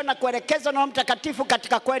mafundisho na kuelekezwa na Roho Mtakatifu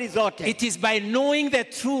katika kweli zote. It is by knowing the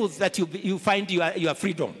truth that you find your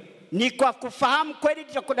freedom. Ni kwa kufahamu kweli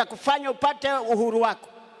tutakwenda kufanya upate uhuru wako.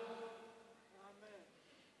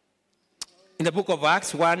 In the book of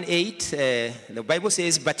Acts 1:8, the Bible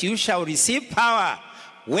says, "But you shall receive power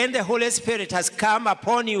when the Holy Spirit has come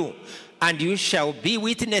upon you, and you shall be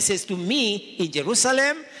witnesses to me in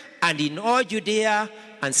Jerusalem and in all Judea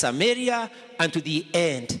and Samaria and to the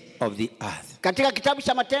end of the earth." Katika kitabu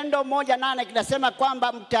cha Matendo 1:8 kinasema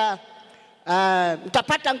kwamba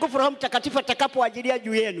mtapata nguvu Roho Mtakatifu atakapowajilia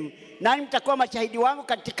juu yenu, nani mtakuwa mashahidi wangu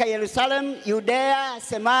katika Yerusalem, Judea,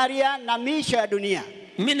 Samaria na misho ya dunia.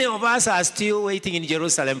 Many of us are still waiting in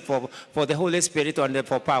Jerusalem for the Holy Spirit and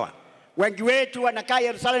for power. Wengi wetu wanakaa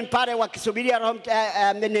Yerusalem pale wakisubiria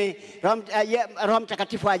Roho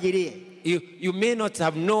Mtakatifu ajilie. You may not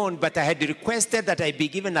have known, but I had requested that I be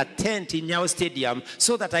given a tent in Nyayo Stadium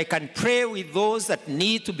so that I can pray with those that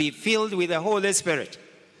need to be filled with the Holy Spirit.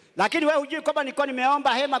 Lakini wewe hujui kwamba nilikuwa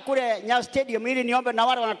nimeomba hema kule Nyayo Stadium ili niombe na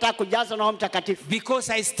wale wanataka kujazwa na Roho Mtakatifu.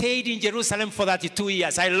 Because I stayed in Jerusalem for 32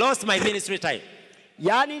 years. I lost my ministry time.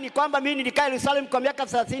 Yani ni kwamba mimi nilikaa Yerusalem kwa miaka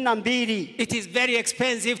 32. It is very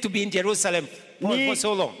expensive to be in Jerusalem for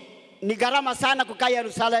so long. Ni gharama sana kukaa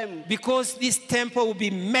Yerusalem. Because this temple will be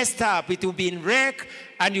messed up, it will be in wreck,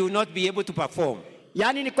 and you will not be able to perform.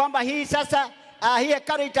 Yani ni kwamba hii sasa hii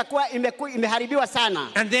hekalu itakuwa imeharibiwa sana.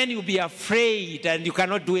 And then you'll be afraid and you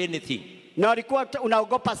cannot do anything. Na ulikuwa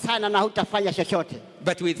unaogopa sana na hutafanya chochote.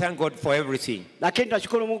 But we thank God for everything. Lakini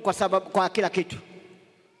tunashukuru Mungu kwa kila kitu.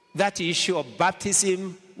 That issue of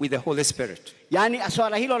baptism with the Holy Spirit. Yani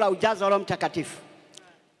swala hilo la ujazo wa Roho Mtakatifu.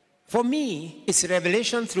 For me, it's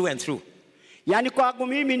revelation through and through. Yani kwangu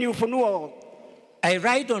mimi ni ufunuo. I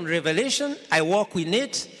ride on revelation, I walk in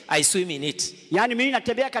it, I swim in it. Yani mimi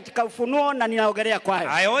natembea katika ufunuo na ninaogelea kwayo.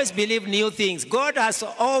 I always believe new things. God has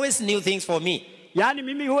always new things for me. Yani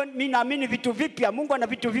mimi naamini vitu vipya, Mungu ana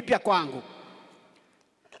vitu vipya kwangu.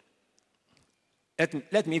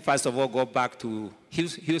 Let me first of all go back to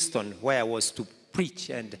Houston, where I was to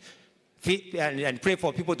preach and pray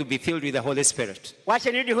for people to be filled with the Holy Spirit.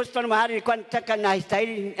 Wacha nirudi Houston mahali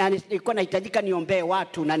nilikuwa nahitajika niombee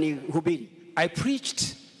watu na nihubiri. I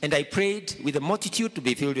preached and I prayed with the multitude to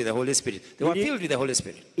be filled with the Holy Spirit. They were filled with the Holy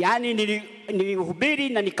Spirit. Yani nilihubiri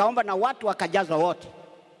na nikaomba na watu wakajazwa wote.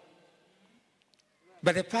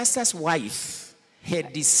 But the pastor's wife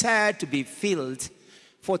had desired to be filled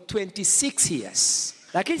for 26 years.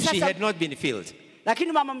 She had not been filled.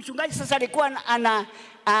 Lakini mama mchungaji sasa alikuwa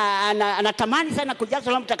anatamani sana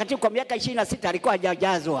kujazwa Roho Mtakatifu kwa miaka 26 alikuwa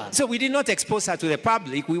hajajazwa. So we did not expose her to the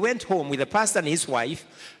public. We went home with the pastor and his wife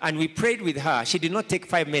and we prayed with her. She did not take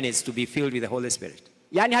 5 minutes to be filled with the Holy Spirit.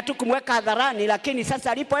 Yani hatukumweka hadharani, lakini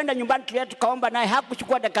sasa alipoenda nyumbani tukaomba naye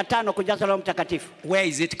hakuchukua dakika 5 kujazwa Roho Mtakatifu. Where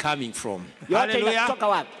is it coming from? Yote inatoka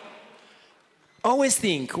wapi? Always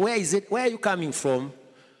think, where is it? Where are you coming from?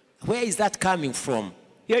 Where is that coming from?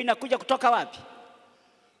 Hiyo inakuja kutoka wapi?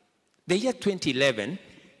 The year 2011,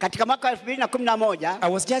 katika mwaka 2011,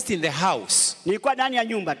 I was just in the house. Nilikuwa ndani ya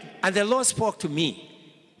nyumba tu. And the Lord spoke to me.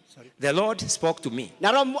 The Lord spoke to me.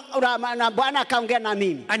 Na Bwana akaongea na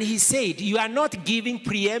mimi. And he said, you are not giving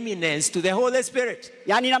preeminence to the Holy Spirit.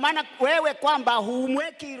 Yani ina maana wewe kwamba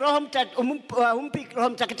humweki Roho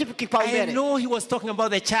Mtakatifu kipaumbele. I know he was talking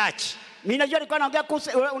about the church. Mimi najua alikuwa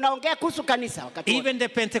unaongea kuhusu kanisa wakati wote. Even the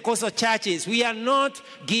Pentecostal churches, we are not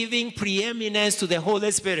giving preeminence to the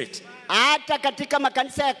Holy Spirit. Hata katika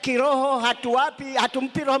makanisa ya kiroho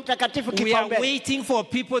hatumpi Roho Mtakatifu kipaumbele. We are waiting for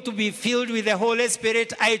people to be filled with the Holy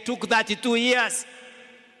Spirit. I took 32 years.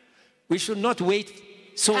 We should not wait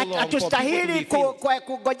so long for people to be filled.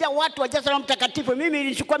 Kungojea watu wajazwe Roho Mtakatifu. Mimi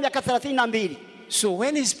nilichukua miaka 32. So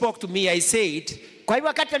when he spoke to me, I said, Kwa hivyo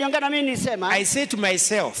wakati aliongea na mimi nilisema, I said to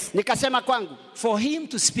myself, nikasema kwangu, for him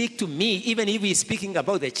to speak to me, even if he's speaking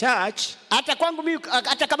about the church, hata kwangu mimi,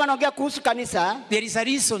 hata kama anaongea kuhusu kanisa, there is a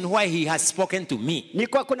reason why he has spoken to me. ni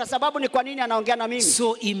kwa kuna sababu ni kwa nini anaongea na mimi.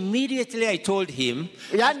 So immediately I told him,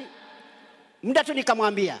 Yani muda tu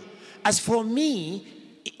nikamwambia, as for me,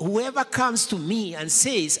 whoever comes to me and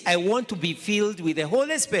says, I want to be filled with the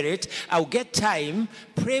Holy Spirit, I'll get time,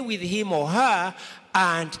 pray with him or her,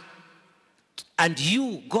 and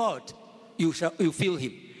you, God, you fill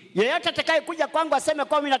him. yeyote atakaye kuja kwangu aseme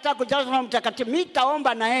kwa mimi nataka kujazwa na Mtakatifu, mimi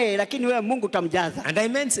nitaomba na yeye, lakini wewe Mungu utamjaza. And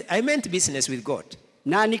I meant business with God.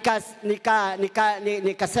 Na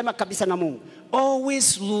nikasema kabisa na Mungu,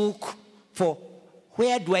 always look for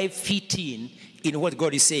where do I fit in what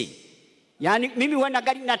God is saying. Yani mimi huenda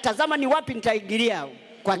gari natazama ni wapi nitaigilia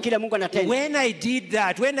kwa kile Mungu anatenda. When I did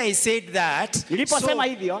that, when I said that, niliposema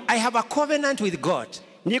hivyo, I have a covenant with God.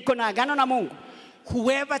 Niko na agano na Mungu.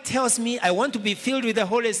 Whoever tells me I want to be filled with the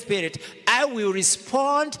Holy Spirit, I will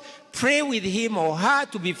respond, pray with him or her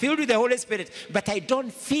to be filled with the Holy Spirit, but I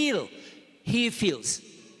don't feel, he feels.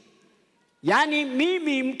 Yani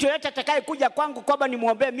mimi mtu yote atakaye kuja kwangu kwamba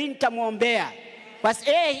nimuombee, mimi nitamuombea. Basi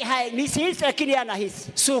nisihisi lakini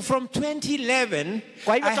anahisi. So from 2011,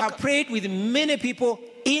 I have prayed with many people,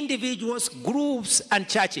 individuals, groups and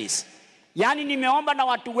churches. Yani nimeomba na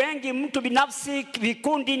watu wengi, mtu binafsi,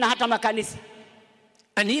 vikundi na hata makanisa.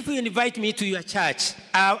 And if you invite me to your church,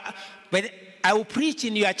 but I will preach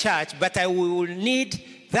in your church, but I will need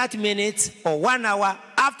 30 minutes or 1 hour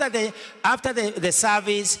after the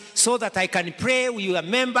service so that I can pray with your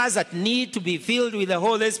members that need to be filled with the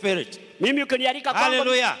Holy Spirit. Mimi ukinialika kwangu,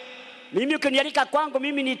 hallelujah. Mimi ukinialika kwangu,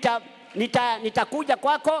 mimi nitakuja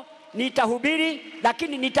kwako, nitahubiri,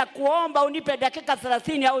 lakini nitakuomba unipe dakika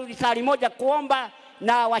 30 au saa moja kuomba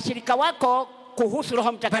na washirika wako kuhusu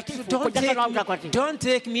Roho Mtakatifu. Don't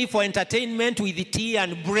take me for entertainment with tea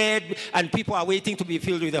and bread and people are waiting to be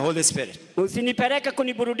filled with the Holy Spirit. Usinipeleke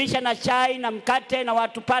kuniburudisha na chai na mkate na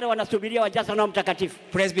watu pale wanasubiria wajazwe na Roho Mtakatifu.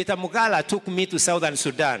 Presbyter Mugala took me to Southern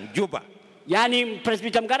Sudan, Juba. Yani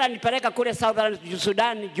Presbyter Mugala nipeleka kule Southern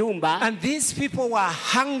Sudan, Juba. And these people were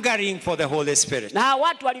hungering for the Holy Spirit. Na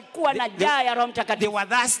watu walikuwa na njaa ya Roho Mtakatifu. They were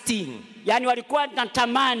thirsting. Yani walikuwa na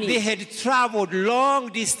tamani. They had traveled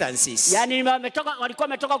long distances. Yani walikuwa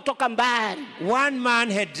wametoka kutoka mbali. One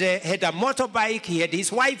man had a motorbike. He had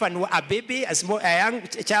his wife and a baby, a young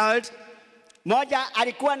child. Moja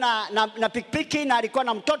alikuwa na pikipiki na alikuwa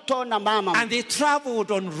na mtoto na mama. And they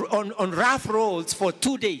traveled on rough roads for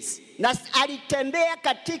 2 days. Na alitembea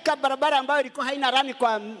katika barabara ambayo ilikuwa haina rami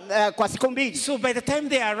kwa siku 2. So by the time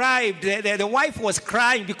they arrived, the wife was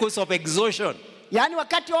crying because of exhaustion. Yani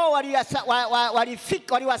wakati wao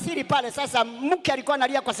waliwasili pale, sasa mke alikuwa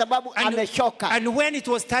analia kwa sababu ameshoka. And when it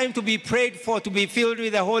was time to be prayed for to be filled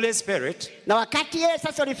with the Holy Spirit, na wakati yeye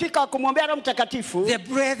sasa walifika kumwombea Roho Mtakatifu, the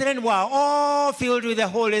brethren were all filled with the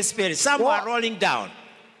Holy Spirit. Some were rolling down.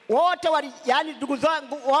 Wote yani ndugu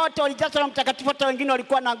zangu wote walijazwa na Mtakatifu, hata wengine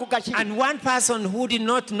walikuwa wanaanguka chini. And one person who did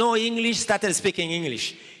not know English started speaking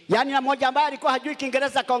English. Yani na mmoja ambaye alikuwa hajui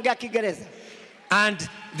Kiingereza akaongea Kiingereza. And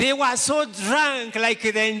they were so drunk like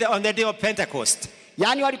on the day of Pentecost.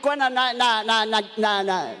 Yani walikuwa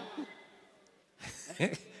na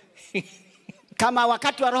kama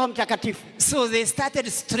wakati wa Roho Mtakatifu. So they started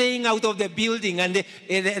straying out of the building, and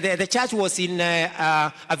the church was in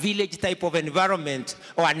a village type of environment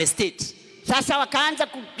or an estate. Sasa wakaanza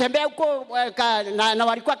kutembea huko na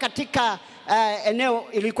walikuwa katika eneo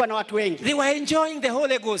ilikuwa na watu wengi. They were enjoying the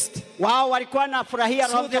Holy Ghost. Wao walikuwa na furahia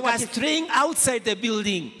Roho Mtakatifu. So they were straying outside the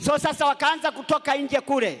building. So sasa wakaanza kutoka nje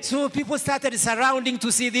kule. So people started surrounding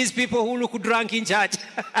to see these people who look drunk in church.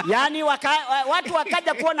 Yani watu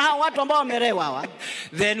wakaja kuona hao watu ambao wamerewa hawa.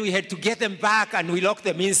 Then we had to get them back and we locked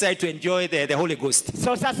them inside to enjoy the Holy Ghost.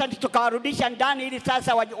 So sasa tukawarudisha ndani ili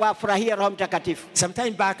sasa wafurahie Roho Mtakatifu. Some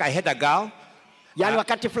time back I had a girl. Yani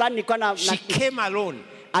wakati fulani nilikuwa na she came alone.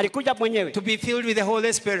 Alikuja mwenyewe to be filled with the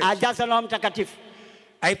Holy Spirit. Ajazwa na Roho Mtakatifu.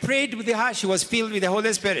 I prayed with her, she was filled with the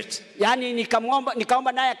Holy Spirit. Yani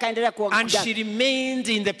nikaomba naye akaendelea kuongea. And she remained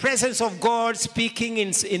in the presence of God speaking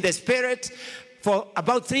in the Spirit for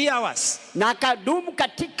about 3 hours. Na akadumu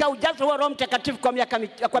katika ujazo wa Roho Mtakatifu kwa masaa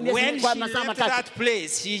 3. When she left that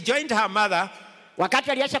place, she joined her mother.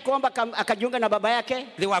 Wakati aliacha kuomba akajiunga na baba yake.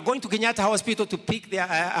 They were going to Kenyatta Hospital to pick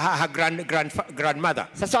her grandmother.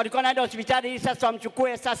 Sasa walikuwa naenda hospitali ili sasa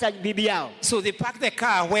wamchukue sasa bibi yao. So they parked the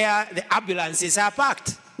car where the ambulances are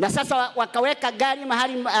parked. Na sasa wakaweka gari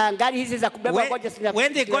mahali gari hizi za kubeba wagonjwa.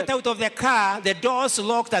 When they got out of the car, the doors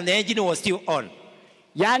locked and the engine was still on.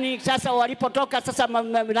 Yani sasa walipotoka sasa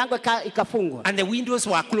milango ikafungwa. And the windows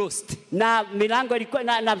were closed. Na milango ilikuwa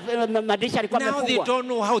na madirisha yalikuwa Now they yamefungwa. don't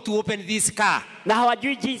know how to open this car. Na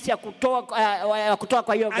hawajui jinsi ya kutoa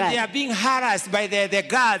kwa hiyo And they gari. are being harassed by the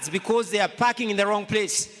guards because they are parking in the wrong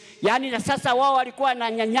place. Yani na sasa wao walikuwa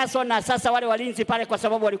na nyanyaso na sasa wale walinzi pale kwa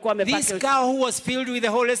sababu walikuwa wamepaki. This girl who was filled with the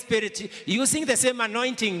Holy Spirit, using the same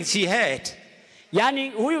anointing she had, Yani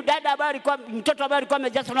huyu dada ambaye alikuwa mtoto ambaye alikuwa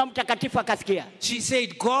amejazwa na Mtakatifu akasikia. she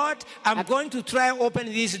said, God, I'm going to try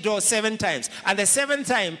open this door 7 times. And the 7th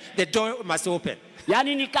time, the door must open.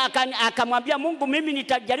 Yani akamwambia Mungu, mimi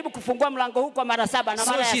nitajaribu kufungua mlango huu kwa mara 7 na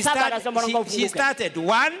mara ya 7 lazima mlango ufunguke. She started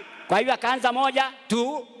 1, Kwa hivyo akaanza 1,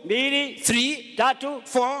 2, 2, 3, 3,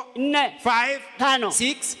 4, 4, 5, 5,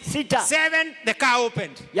 6, 6, 7, the car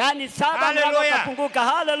opened. yani 7 mlango Hallelujah. ukafunguka.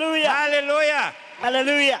 Hallelujah. Hallelujah.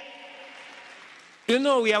 Hallelujah. You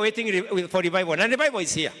know we are waiting for revival, and revival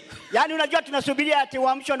is here. Yani unajua tunasubiria ati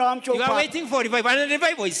uamsho na uamsho You upo are hapa. waiting for revival, and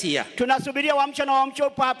revival is here. Tunasubiria uamsho na uamsho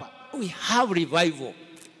upo hapa. We have revival.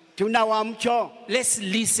 Tuna uamsho. Let's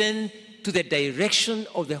listen to the direction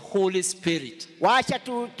of the Holy Spirit. Wacha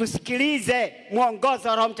tusikilize mwongozo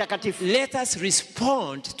wa Roho Mtakatifu. Let us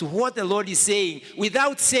respond to what the Lord is saying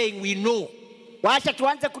without saying we know. Wacha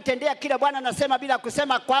tuanze kutendea kile Bwana anasema bila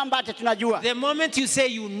kusema kwamba ati tunajua. The moment you say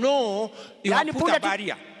you know, you have put a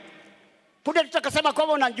barrier. Punde tutakasema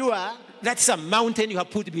kwamba unajua, That's a mountain you have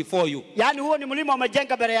put before you. yani huo ni mlima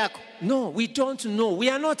umejenga mbele yako. No, we don't know. We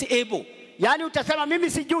are not able. Yani utasema mimi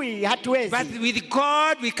sijui, hatuwezi. But with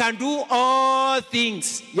God we can do all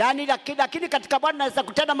things. Yani lakini katika Bwana naweza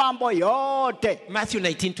kutenda mambo yote. Matthew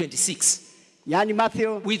 19:26. Yani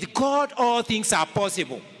Matthew, With God all things are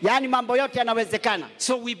possible. yani mambo yote yanawezekana.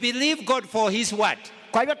 So we believe God for his word.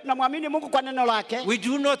 Kwa hivyo tunamwamini Mungu kwa neno lake. We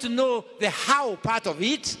do not know the how part of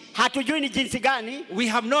it. Hatujui ni jinsi gani. We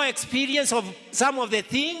have no experience of some of the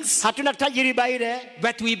things. Hatuna tajiriba ile.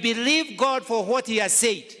 But we believe God for what he has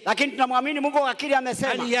said. Lakini tunamwamini Mungu kwa kile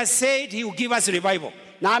amesema. And he has said he will give us revival.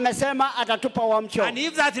 Na amesema atatupa uamsho. And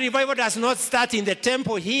if that revival does not start in the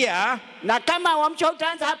temple here, na kama uamsho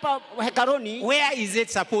utaanza hapa hekaruni, where is it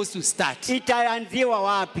supposed to start? Itaanziwa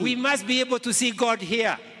wapi? We must be able to see God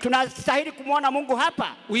here. Tunastahili kumwona Mungu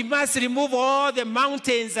hapa. We must remove all the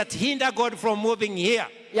mountains that hinder God from moving here.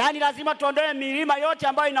 Yani lazima tuondoe milima yote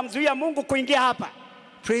ambayo inamzuia Mungu kuingia hapa.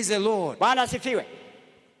 Praise the Lord. Bwana asifiwe.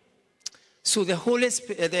 So the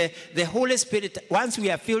Holy Spirit, once we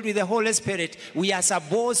are filled with the Holy Spirit, we are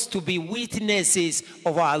supposed to be witnesses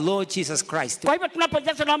of our Lord Jesus Christ. Kwa hivyo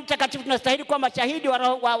tunapojazwa na Mtakatifu tunastahili kuwa mashahidi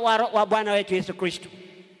wa Bwana wetu Yesu Kristo.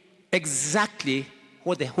 Exactly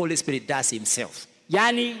what the Holy Spirit does himself.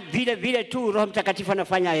 Yani vile tu Roho Mtakatifu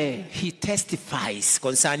anafanya yeye. He testifies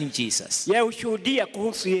concerning Jesus. Yeye hushuhudia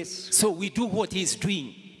kuhusu Yesu. So we do what he is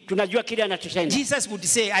doing. Tunajua kile anachotenda. Jesus would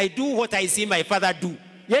say, I do what I see my Father do.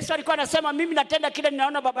 Yesu alikuwa anasema mimi natenda kile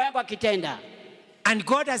ninaona baba yangu akitenda. And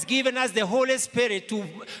God has given us the Holy Spirit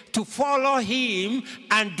to follow him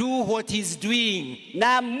and do what he's doing.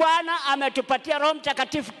 Na Bwana ametupatia Roho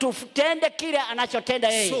Mtakatifu tutende kile anachotenda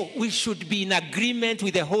yeye. So we should be in agreement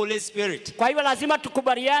with the Holy Spirit. Kwa hivyo lazima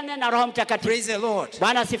tukubaliane na Roho Mtakatifu. Praise the Lord.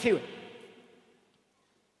 Bwana asifiwe.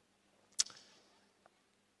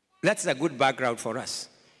 That's a good background for us.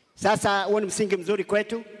 Sasa huo ni msingi mzuri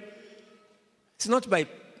kwetu. It's not by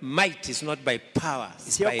might, it's not by power,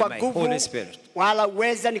 it's Sio by kwa my nguvu Holy Spirit. wala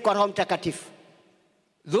uweza, ni kwa Roho Mtakatifu.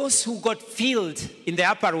 Those who got filled in the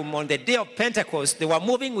upper room on the day of Pentecost, they were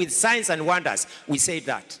moving with signs and wonders. We say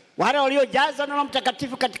that. Wale waliojazwa na Roho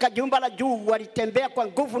Mtakatifu katika jumba la juu walitembea kwa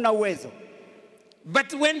nguvu na uwezo.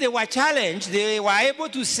 But when they were challenged, they were able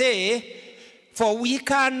to say, for we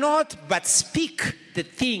cannot but speak the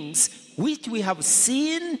things which we have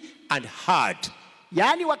seen and heard.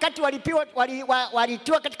 Yani wakati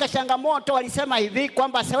walitiwa katika changamoto walisema hivi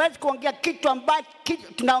kwamba siwezi kuongea kitu ambacho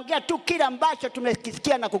tunaongea tu kile ambacho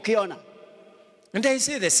tumekisikia na kukiona. And I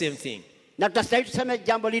say the same thing. Na tutastahili tuseme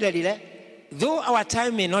jambo lile lile. Though our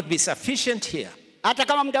time may not be sufficient here, hata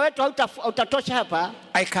kama muda wetu hautatosha hapa,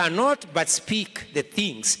 I cannot but speak the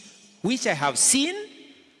things which I have seen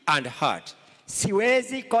and heard.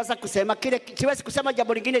 Siwezi kusema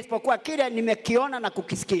jambo lingine isipokuwa kile nimekiona na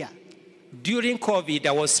kukisikia. During COVID,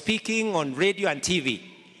 I was speaking on radio and TV.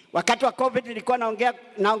 Wakati wa COVID nilikuwa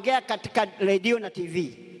naongea katika radio na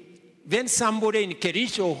TV. Then somebody in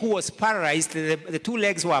Kericho who was paralyzed, the 2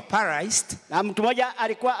 legs were paralyzed. Na mtu mmoja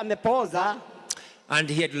alikuwa amepooza. And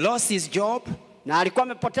he had lost his job. Na alikuwa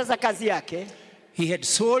amepoteza kazi yake. He had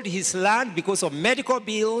sold his land because of medical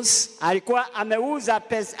bills. Alikuwa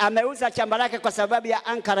ameuza shamba lake kwa sababu ya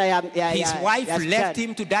ankara His wife left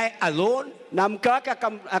him to die alone. Na mke wake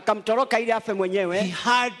akamtoroka ili afe mwenyewe. He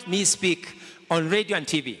heard me speak on radio and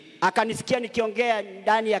TV. Akanisikia nikiongea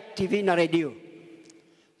ndani ya TV na radio.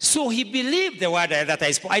 So he believed the word that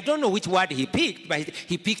I spoke. I don't know which word he picked, but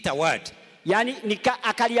he picked a word. Yani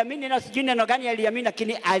akaliamini na sijui neno gani aliamini,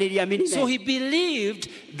 lakini aliliamini. So he believed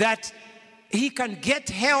that he can get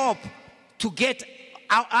help to get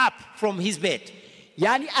up from his bed.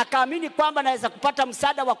 Yani akaamini kwamba anaweza kupata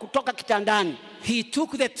msaada wa kutoka kitandani. He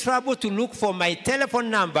took the trouble to look for my telephone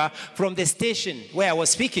number from the station where I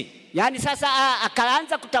was speaking. Yani sasa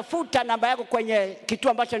akaanza kutafuta namba yako kwenye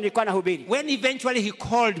kituo ambacho nilikuwa nahubiri. When eventually he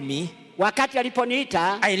called me, wakati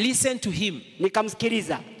aliponiita, I listened to him.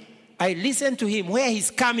 Nikamsikiliza. I listened to him where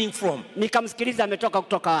he's coming from. Nikamsikiliza ametoka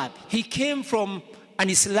kutoka wapi. He came from an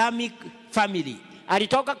Islamic family.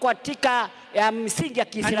 Alitoka katika msingi ya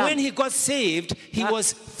Kiislamu. And when he got saved, he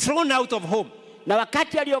was thrown out of home. Na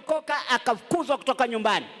wakati aliokoka akafukuzwa kutoka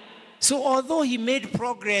nyumbani. So although he made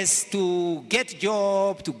progress to get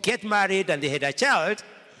job, to get married, and they had a child,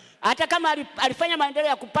 hata kama alifanya maendeleo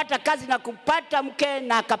ya kupata kazi na kupata mke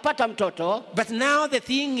na akapata mtoto, but now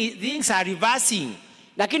things are reversing.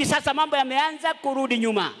 Lakini sasa mambo yameanza kurudi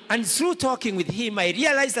nyuma. And through talking with him, I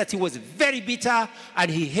realized that he was very bitter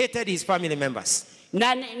and he hated his family members.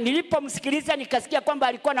 Na nilipomsikiliza nikasikia kwamba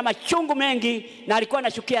alikuwa na machungu mengi na alikuwa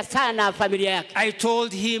anashukia sana familia yake. I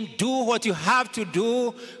told him, do what you have to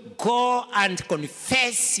do. Go and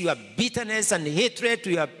confess your bitterness and hatred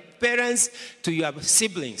to your parents, to your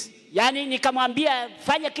siblings. Yani nikamwambia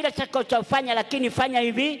fanya kila chakotofanya, lakini fanya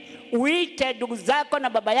hivi, uite ndugu zako na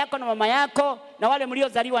baba yako na mama yako na wale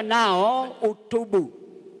mliozaliwa nao utubu.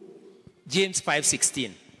 James 5:16.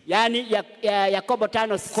 Yani Yakobo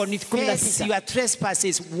 5:16. Confess your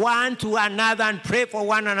trespasses one to another and pray for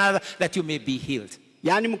one another that you may be healed.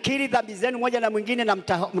 Yani mkiri dhambi zenu moja na mwingine na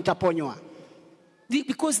mtaponywa.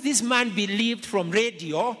 Because this man believed from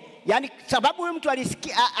radio. Yani sababu huyu mtu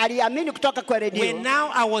aliamini kutoka kwa radio. When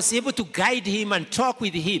now I was able to guide him and talk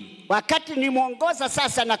with him, wakati nimuongoza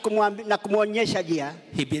sasa na kumuonyesha njia,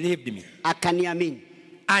 he believed me. Akaniamini.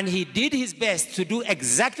 And he did his best to do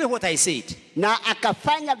exactly what I said. Na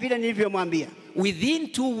akafanya vile nilivyomwambia. Within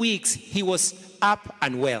 2 weeks he was up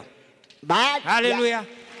and well. Hallelujah.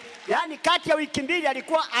 Yani kati ya wiki mbili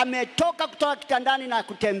alikuwa ametoka kutoka kitandani na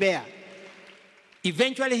kutembea.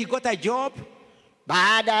 Eventually he got a job.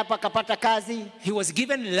 Baada hapo akapata kazi. He was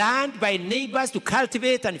given land by neighbors to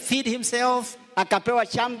cultivate and feed himself. Akapewa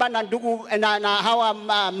shamba na ndugu na hawa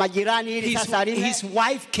majirani ili sasa alime. His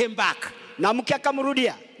wife came back. Na mke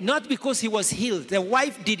akamrudia. Not because he was healed. The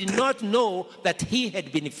wife did not know that he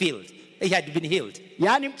had been healed. He had been healed.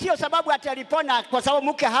 Yani sio sababu ati alipona kwa sababu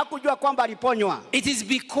mke hakujua kwamba aliponywa. It is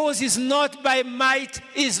because it's not by might,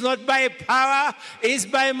 it's not by power, it's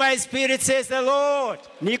by my spirit, says the Lord.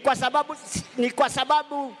 Ni kwa sababu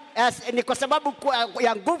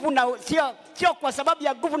ya nguvu na sio kwa sababu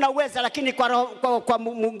ya nguvu na uweza, lakini kwa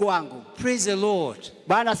Mungu wangu. Praise the Lord.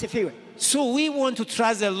 Bwana asifiwe. So we want to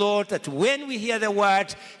trust the Lord that when we hear the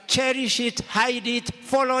word, cherish it, hide it,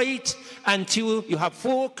 follow it until you have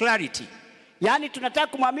full clarity. Yani tunataka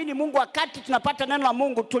kumwamini Mungu wakati tunapata neno la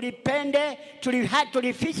Mungu, tulipende,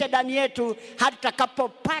 tulifishe ndani yetu hadi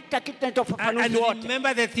tutakapopata kitu kinachofafanuzi wote. And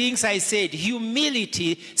remember the things I said,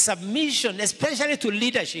 humility, submission, especially to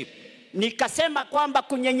leadership. Nikasema kwamba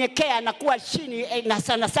kunyenyekea na kuwa chini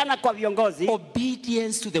na sana kwa viongozi.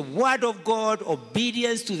 Obedience to the word of God,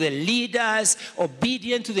 obedience to the leaders,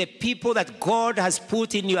 obedience to the people that God has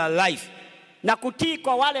put in your life. Na kutii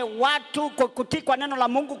kwa wale watu, kutii kwa neno la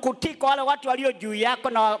Mungu, kutii kwa wale watu walio juu yako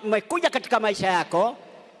na wamekuja katika maisha yako.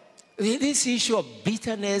 This issue of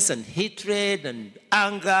bitterness and hatred and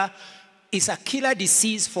anger is a killer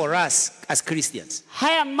disease for us as Christians.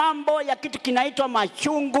 Haya mambo ya kitu kinaitwa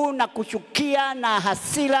machungu na kuchukia na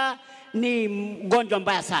hasira ni mgonjwa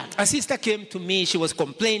mbaya sana. A sister came to me, she was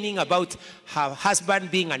complaining about her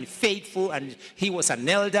husband being unfaithful and he was an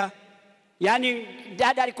elder. Yani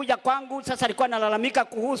dada alikuja kwangu, sasa alikuwa analalamika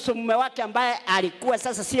kuhusu mume wake ambaye alikuwa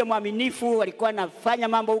sasa sio mwaminifu, alikuwa anafanya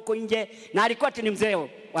mambo huko nje na alikuwa ni mzee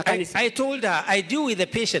wa kanisa. I told her, I deal with the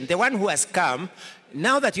patient, the one who has come.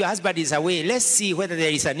 Now that your husband is away, let's see whether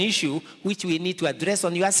there is an issue which we need to address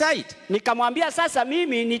on your side. Nikamwambia sasa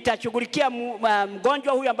mimi nitashughulikia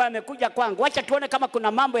mgonjwa huyu ambaye amekuja kwangu. Acha tuone kama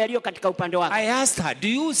kuna mambo yaliyo katika upande wako. I asked her, do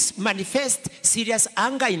you manifest serious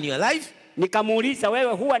anger in your life? Nikamuuliza,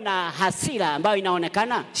 wewe huwa na hasira ambayo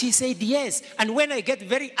inaonekana? She said yes. And when I get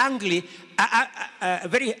very angry,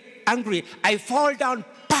 I fall down.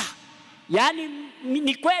 Yani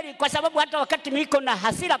ni kweli, kwa sababu hata wakati niko na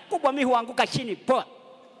hasira kubwa mimi huanguka chini poa.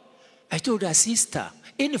 I told her, sister,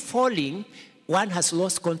 in falling, one has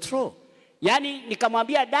lost control. Yani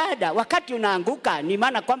nikamwambia dada, wakati unaanguka ni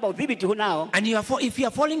maana kwamba udhibiti hunao. And if you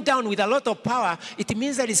are falling down with a lot of power, it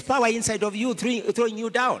means there is power inside of you throwing you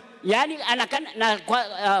down. Yani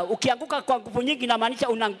ukianguka kwa nguvu nyingi inamaanisha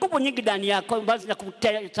una nguvu nyingi ndani yako ambazo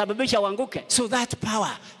zinasababisha uanguke. So that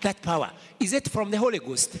power, is it from the Holy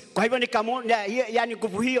Ghost? Kwa hivyo nikamwona, yani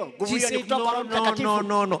nguvu hiyo ni kutoka kwa Roho Mtakatifu.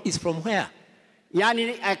 No, it's from where?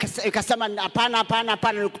 Yani akasema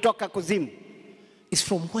hapana ni kutoka kuzimu. It's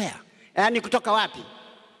from where? Yani kutoka wapi?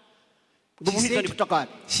 Nguvu hizo ni kutoka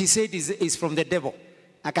wapi? She said it's from the devil.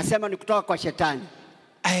 Akasema ni kutoka kwa shetani.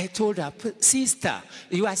 I told her, sister,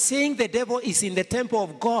 you are saying the devil is in the temple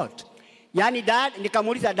of God. Yani dada,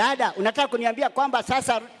 nikamuuliza dada, unataka kuniambia kwamba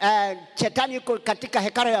sasa shetani yuko katika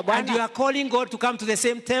hekalu ya Bwana? And you are calling God to come to the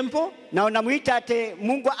same temple? Na unamuita ate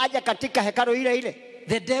Mungu aje katika hekalu ile?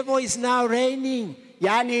 The devil is now reigning.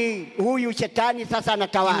 Yani huyu shetani sasa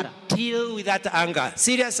anatawala. Deal with that anger.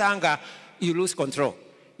 Serious anger, you lose control.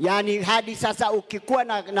 Yani hadi sasa ukikuwa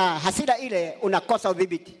na hasira ile unakosa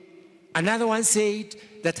udhibiti. Another one said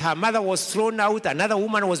that her mother was thrown out. Another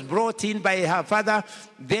woman was brought in by her father.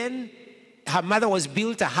 Then her mother was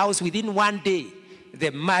built a house within one day.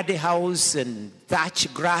 The muddy house and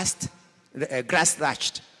grass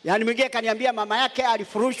thatched. Yani mwingine kaniambia mama yake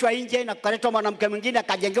alifurushwa nje na kuletwa mwanamke mwingine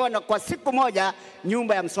akajengewa na kwa siku moja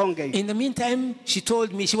nyumba ya msonge. In the meantime, she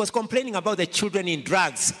told me she was complaining about the children in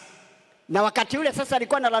drugs. Na wakati ule sasa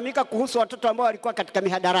alikuwa analalamika kuhusu watoto ambao walikuwa katika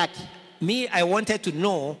mihadarati. Me, I wanted to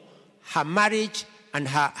know her marriage and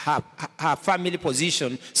her family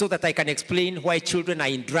position so that I can explain why children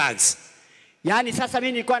are in drugs. Yani sasa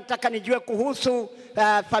mimi nilikuwa nataka nijue kuhusu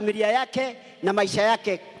familia yake na maisha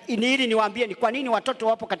yake ili niwaambie ni kwa nini watoto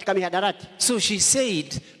wapo katika mihadarati. So she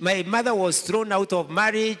said, my mother was thrown out of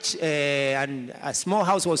marriage and a small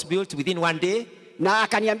house was built within one day. Na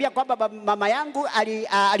akaniambia kwamba mama yangu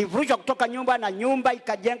alivurushwa kutoka nyumba na nyumba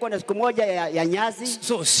ikajengwa na siku moja ya nyazi.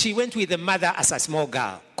 So she went with the mother as a small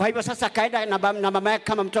girl. Kwa hivyo sasa kaenda na mama yake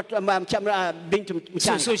kama mtoto binti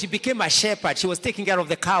mchanga. So she became a shepherd. She was taking care of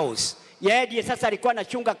the cows. Yeye sasa alikuwa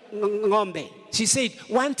anachunga ng'ombe. She said,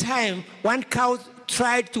 one time, one cow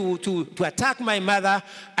tried to attack my mother.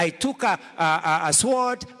 I took a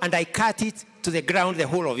sword and I cut it to the ground, the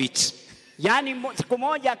whole of it. Yani siku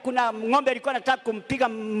moja kuna ng'ombe alikuwa anataka kumpiga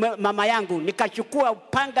mama yangu, nikachukua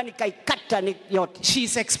upanga nikaikata yote.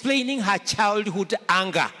 She's explaining her childhood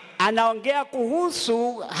anger. Anaongea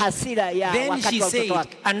kuhusu hasira ya wakati wa mtoto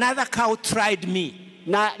wake. Another cow tried me.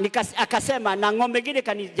 Na akasema na ng'ombe nyingine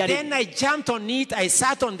kanijaribu. Then I jumped on it, I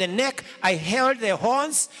sat on the neck, I held the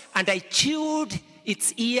horns and I chewed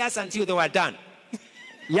its ears until they were done.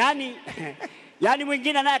 Yani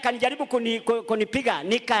mwingine naye akanijaribu kunipiga,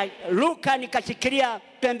 nikaruka nikashikilia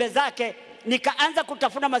pembe zake, nikaanza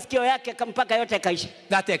kutafuna masikio yake mpaka yote yakaisha.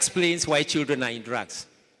 That explains why children are in drugs.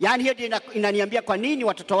 Yani hiyo inaniambia kwa nini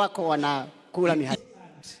watoto wako wanakula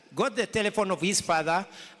mihadarati. Got the telephone of his father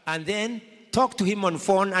and then talked to him on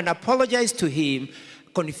phone and apologized to him,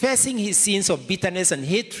 confessing his sins of bitterness and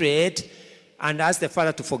hatred, and asked the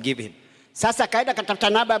father to forgive him. Sasa kaenda katafuta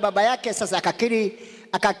namba ya baba yake, sasa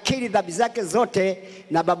akakiri dhambi zake zote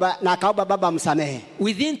na akaomba baba amsamehe.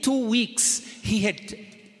 Within 2 weeks, he had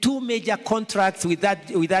 2 major contracts with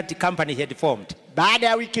that company he had formed. Baada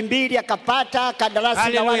ya wiki mbili akapata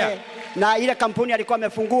kandarasi na ile kampuni alikuwa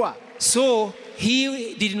amefungua. So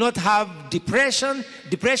he did not have depression.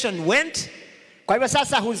 Depression went. Kwa hivyo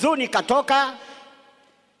sasa huzuni katoka.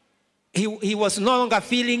 He was no longer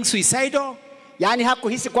feeling suicidal. Yani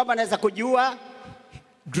hakuhisi kwamba anaweza kujiua.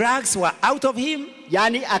 Drugs were out of him.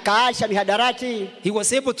 Yani akaasha mihadarati. He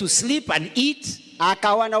was able to sleep and eat.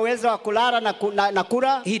 Akawa na uwezo wa kulala na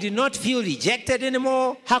kula. He did not feel rejected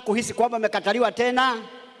anymore. Hakuhisi kwamba amekataliwa tena.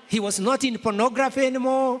 He was not in pornography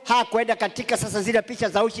anymore. Hakwenda katika sasa zile picha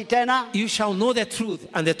za uchi tena. You shall know the truth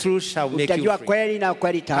and the truth shall make you free. Utajua kweli na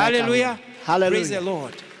kweli itaweka. Hallelujah. Hallelujah. Praise the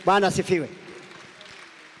Lord. Bwana asifiwe.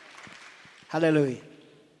 Hallelujah.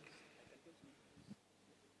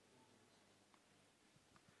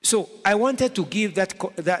 So I wanted to give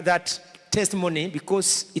that testimony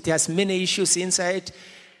because it has many issues inside,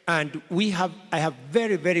 and I have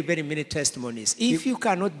very, very, very many testimonies. If you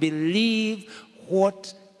cannot believe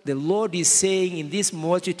what the Lord is saying in this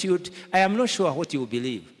multitude, I am not sure what you will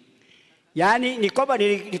believe. Yani ni kwamba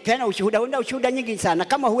nilipeana ushuhuda nyingi sana.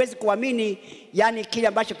 Kama huwezi kuamini yani kile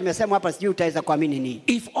ambacho tumesema hapa, sijui utaweza kuamini nini.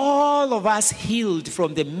 If all of us healed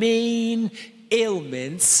from the main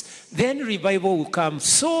ailments, then revival will come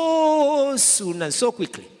so soon and so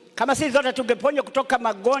quickly. Kama sisi zote tungeponywa kutoka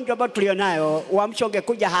magonjwa ambayo tulionayo, uamsho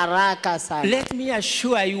ungekuja haraka sana. Let me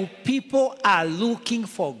assure you, people are looking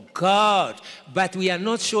for God, but we are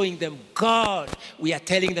not showing them God. We are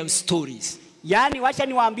telling them stories. Yaani wacha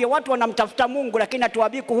niwaambie, watu wanamtafuta Mungu lakini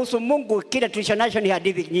hatuwaambii kuhusu Mungu. Kile tulichonacho ni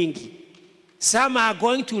hadithi nyingi. Some are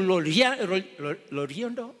going to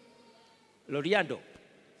Loriando.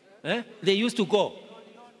 They used to go.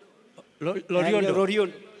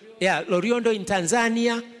 Loriondo. Yeah, Loriondo in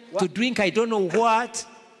Tanzania to drink I don't know what.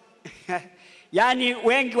 Yaani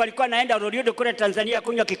wengi walikuwa naenda Loriondo kule Tanzania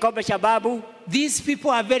kunywa kikombe cha babu. These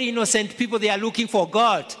people are very innocent people. They are looking for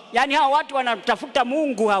God. Yaani hawa watu wanatafuta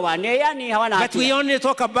Mungu hawa. Yaani hawana But hatia. we only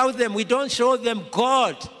talk about them. We don't show them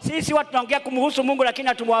God. Sisi watu tunaongea kumhusu Mungu lakini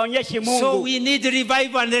hatuwaonyeshi Mungu. So we need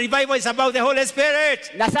revival, and the revival is about the Holy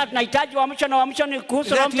Spirit. Na sasa tunahitaji uamsho, na uamsho ni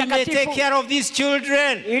kuhusu Roho That we may take Mtakatifu. care of these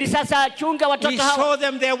children. Ili sasa chunga We watoto hawa. show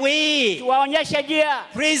them the way. Tuwaonyeshe njia.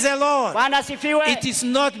 Praise the Lord. Bwana asifiwe. It is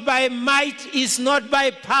not by might, it's not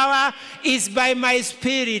by power, it's by my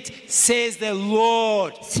spirit, says the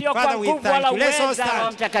Lord. Sio kwa Father, we nguvu wala thank you. Let's all uweza wa Roho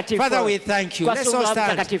stand. Mtakatifu. Father, we thank you. Kwa Let's all Roho stand.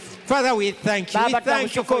 Mtakatifu. Father, we thank you. We Baba,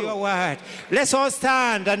 thank you for tunakushukuru. your word. Let's all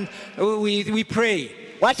stand and we pray.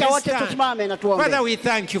 Wacha Let's wote stand. tusimame na tuombe. Father, we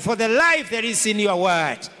thank you for the life that is in your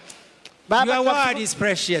word. Baba, Your word tunakushukuru. is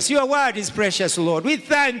precious. Your word is precious, Lord. We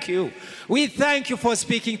thank you. We thank you for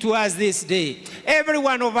speaking to us this day. Every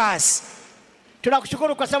one of us.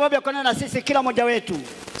 Tunakushukuru kwa sababu ya kuonana na sisi kila mmoja wetu.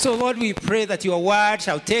 So Lord, we pray that your word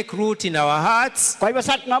shall take root in our hearts, Kwa hivyo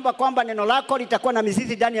sasa tunaomba kwamba neno lako litakuwa na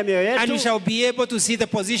mizizi ndani ya mioyo and we yetu. shall be able to see the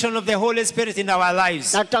position of the Holy Spirit in our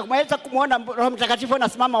lives. Na tutaweza kumuona Roho Mtakatifu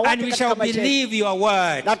anasimama wapi And we katika shall maisha yetu. believe your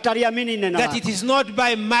word, Na tutaliamini neno that lako. it is not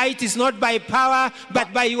by might, it's not by power, but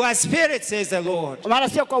by your Spirit, says the Lord. Maana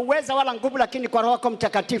sio kwa uweza wala nguvu lakini kwa Roho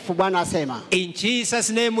Mtakatifu, Bwana asema. In Jesus'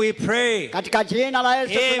 name we pray. Katika jina la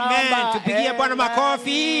Yesu tunaomba. Amen. Tupigie Bwana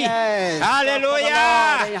makofi. Yes.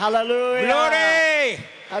 Hallelujah. Hallelujah. Glory.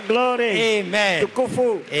 Glory. Amen.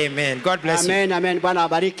 Tukufu. Amen. God bless you. Amen, amen. Bwana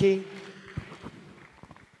abariki.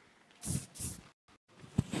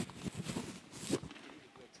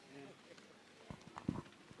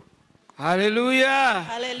 Hallelujah.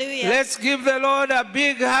 Hallelujah. Let's give the Lord a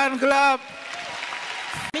big hand clap.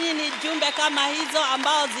 Mimi ni jumbe kama hizo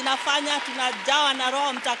ambao zinafanya tunajawa na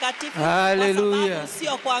Roho Mtakatifu. Hallelujah. Kwa sababu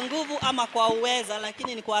sio kwa nguvu ama kwa uweza,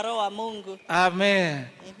 lakini ni kwa Roho wa Mungu. Amen.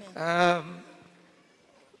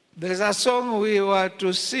 There's a song we were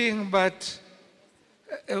to sing, but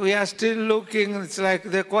we are still looking. It's like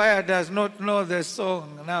the choir does not know the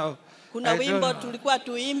song now. Kuna I don't wimbo know. tulikuwa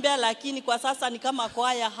tuimbe, lakini kwa sasa ni kama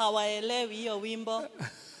kwaya hawaelewi hiyo wimbo.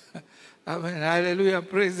 Amen. Hallelujah.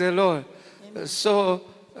 Praise the Lord. So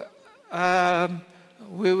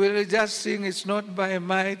we will just sing. It's not by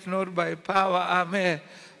might, not by power. Amen.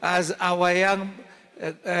 As our young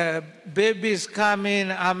babies come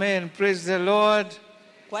in. Amen. Praise the Lord.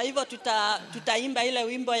 Kwa hivyo tutaimba ile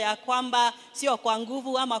wimbo ya kwamba sio kwa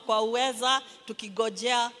nguvu ama kwa uweza,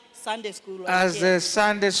 tukigojea Sunday school. As the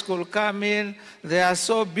Sunday school come in, they are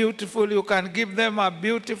so beautiful. You can give them a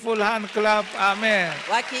beautiful hand clap. Amen.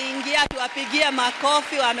 Wakiingia tuwapigie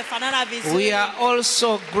makofi, wamefanana vizuri. We are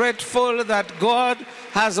also grateful that God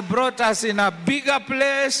has brought us in a bigger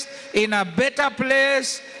place, in a better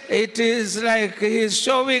place. It is like He's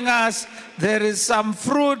showing us there is some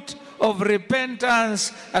fruit of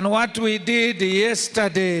repentance and what we did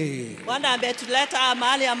yesterday. Bwana ametuleta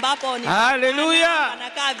mahali ambapo ni Hallelujah.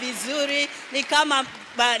 wanakaa vizuri, ni kama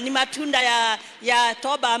ni matunda ya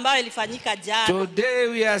toba ambayo ilifanyika jana. Today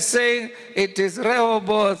we are saying it is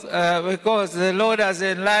Rehoboth because the Lord has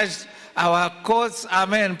enlarged our courts.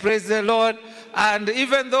 Amen. Praise the Lord. And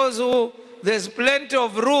even those who, there's plenty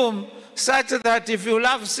of room such that if you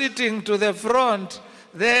love sitting to the front,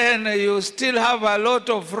 then you still have a lot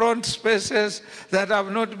of front spaces that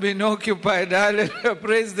have not been occupied. Hallelujah.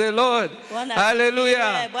 Praise the Lord.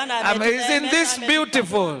 Hallelujah. Isn't this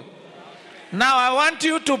beautiful? Now I want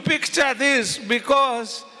you to picture this,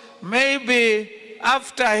 because maybe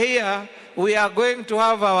after here we are going to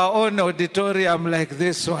have our own auditorium like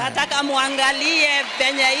this one. Nataka muangalie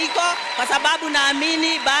penye iko, kwa sababu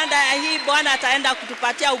naamini baada ya hii Bwana ataenda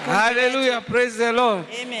kutupatia ukumbi. Hallelujah, praise the Lord.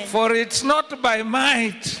 Amen. For it's not by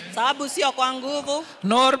might, Sababu sio kwa nguvu,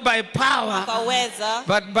 nor by power, kwa uweza,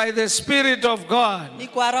 but by the Spirit of God. ni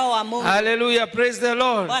kwa Roho wa Mungu. Hallelujah, praise the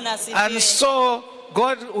Lord. Bwana asifiwe. And so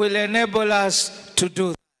God will enable us to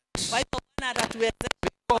do that. Kwa hivyo Bwana atatuwezesha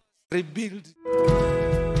Rebuild.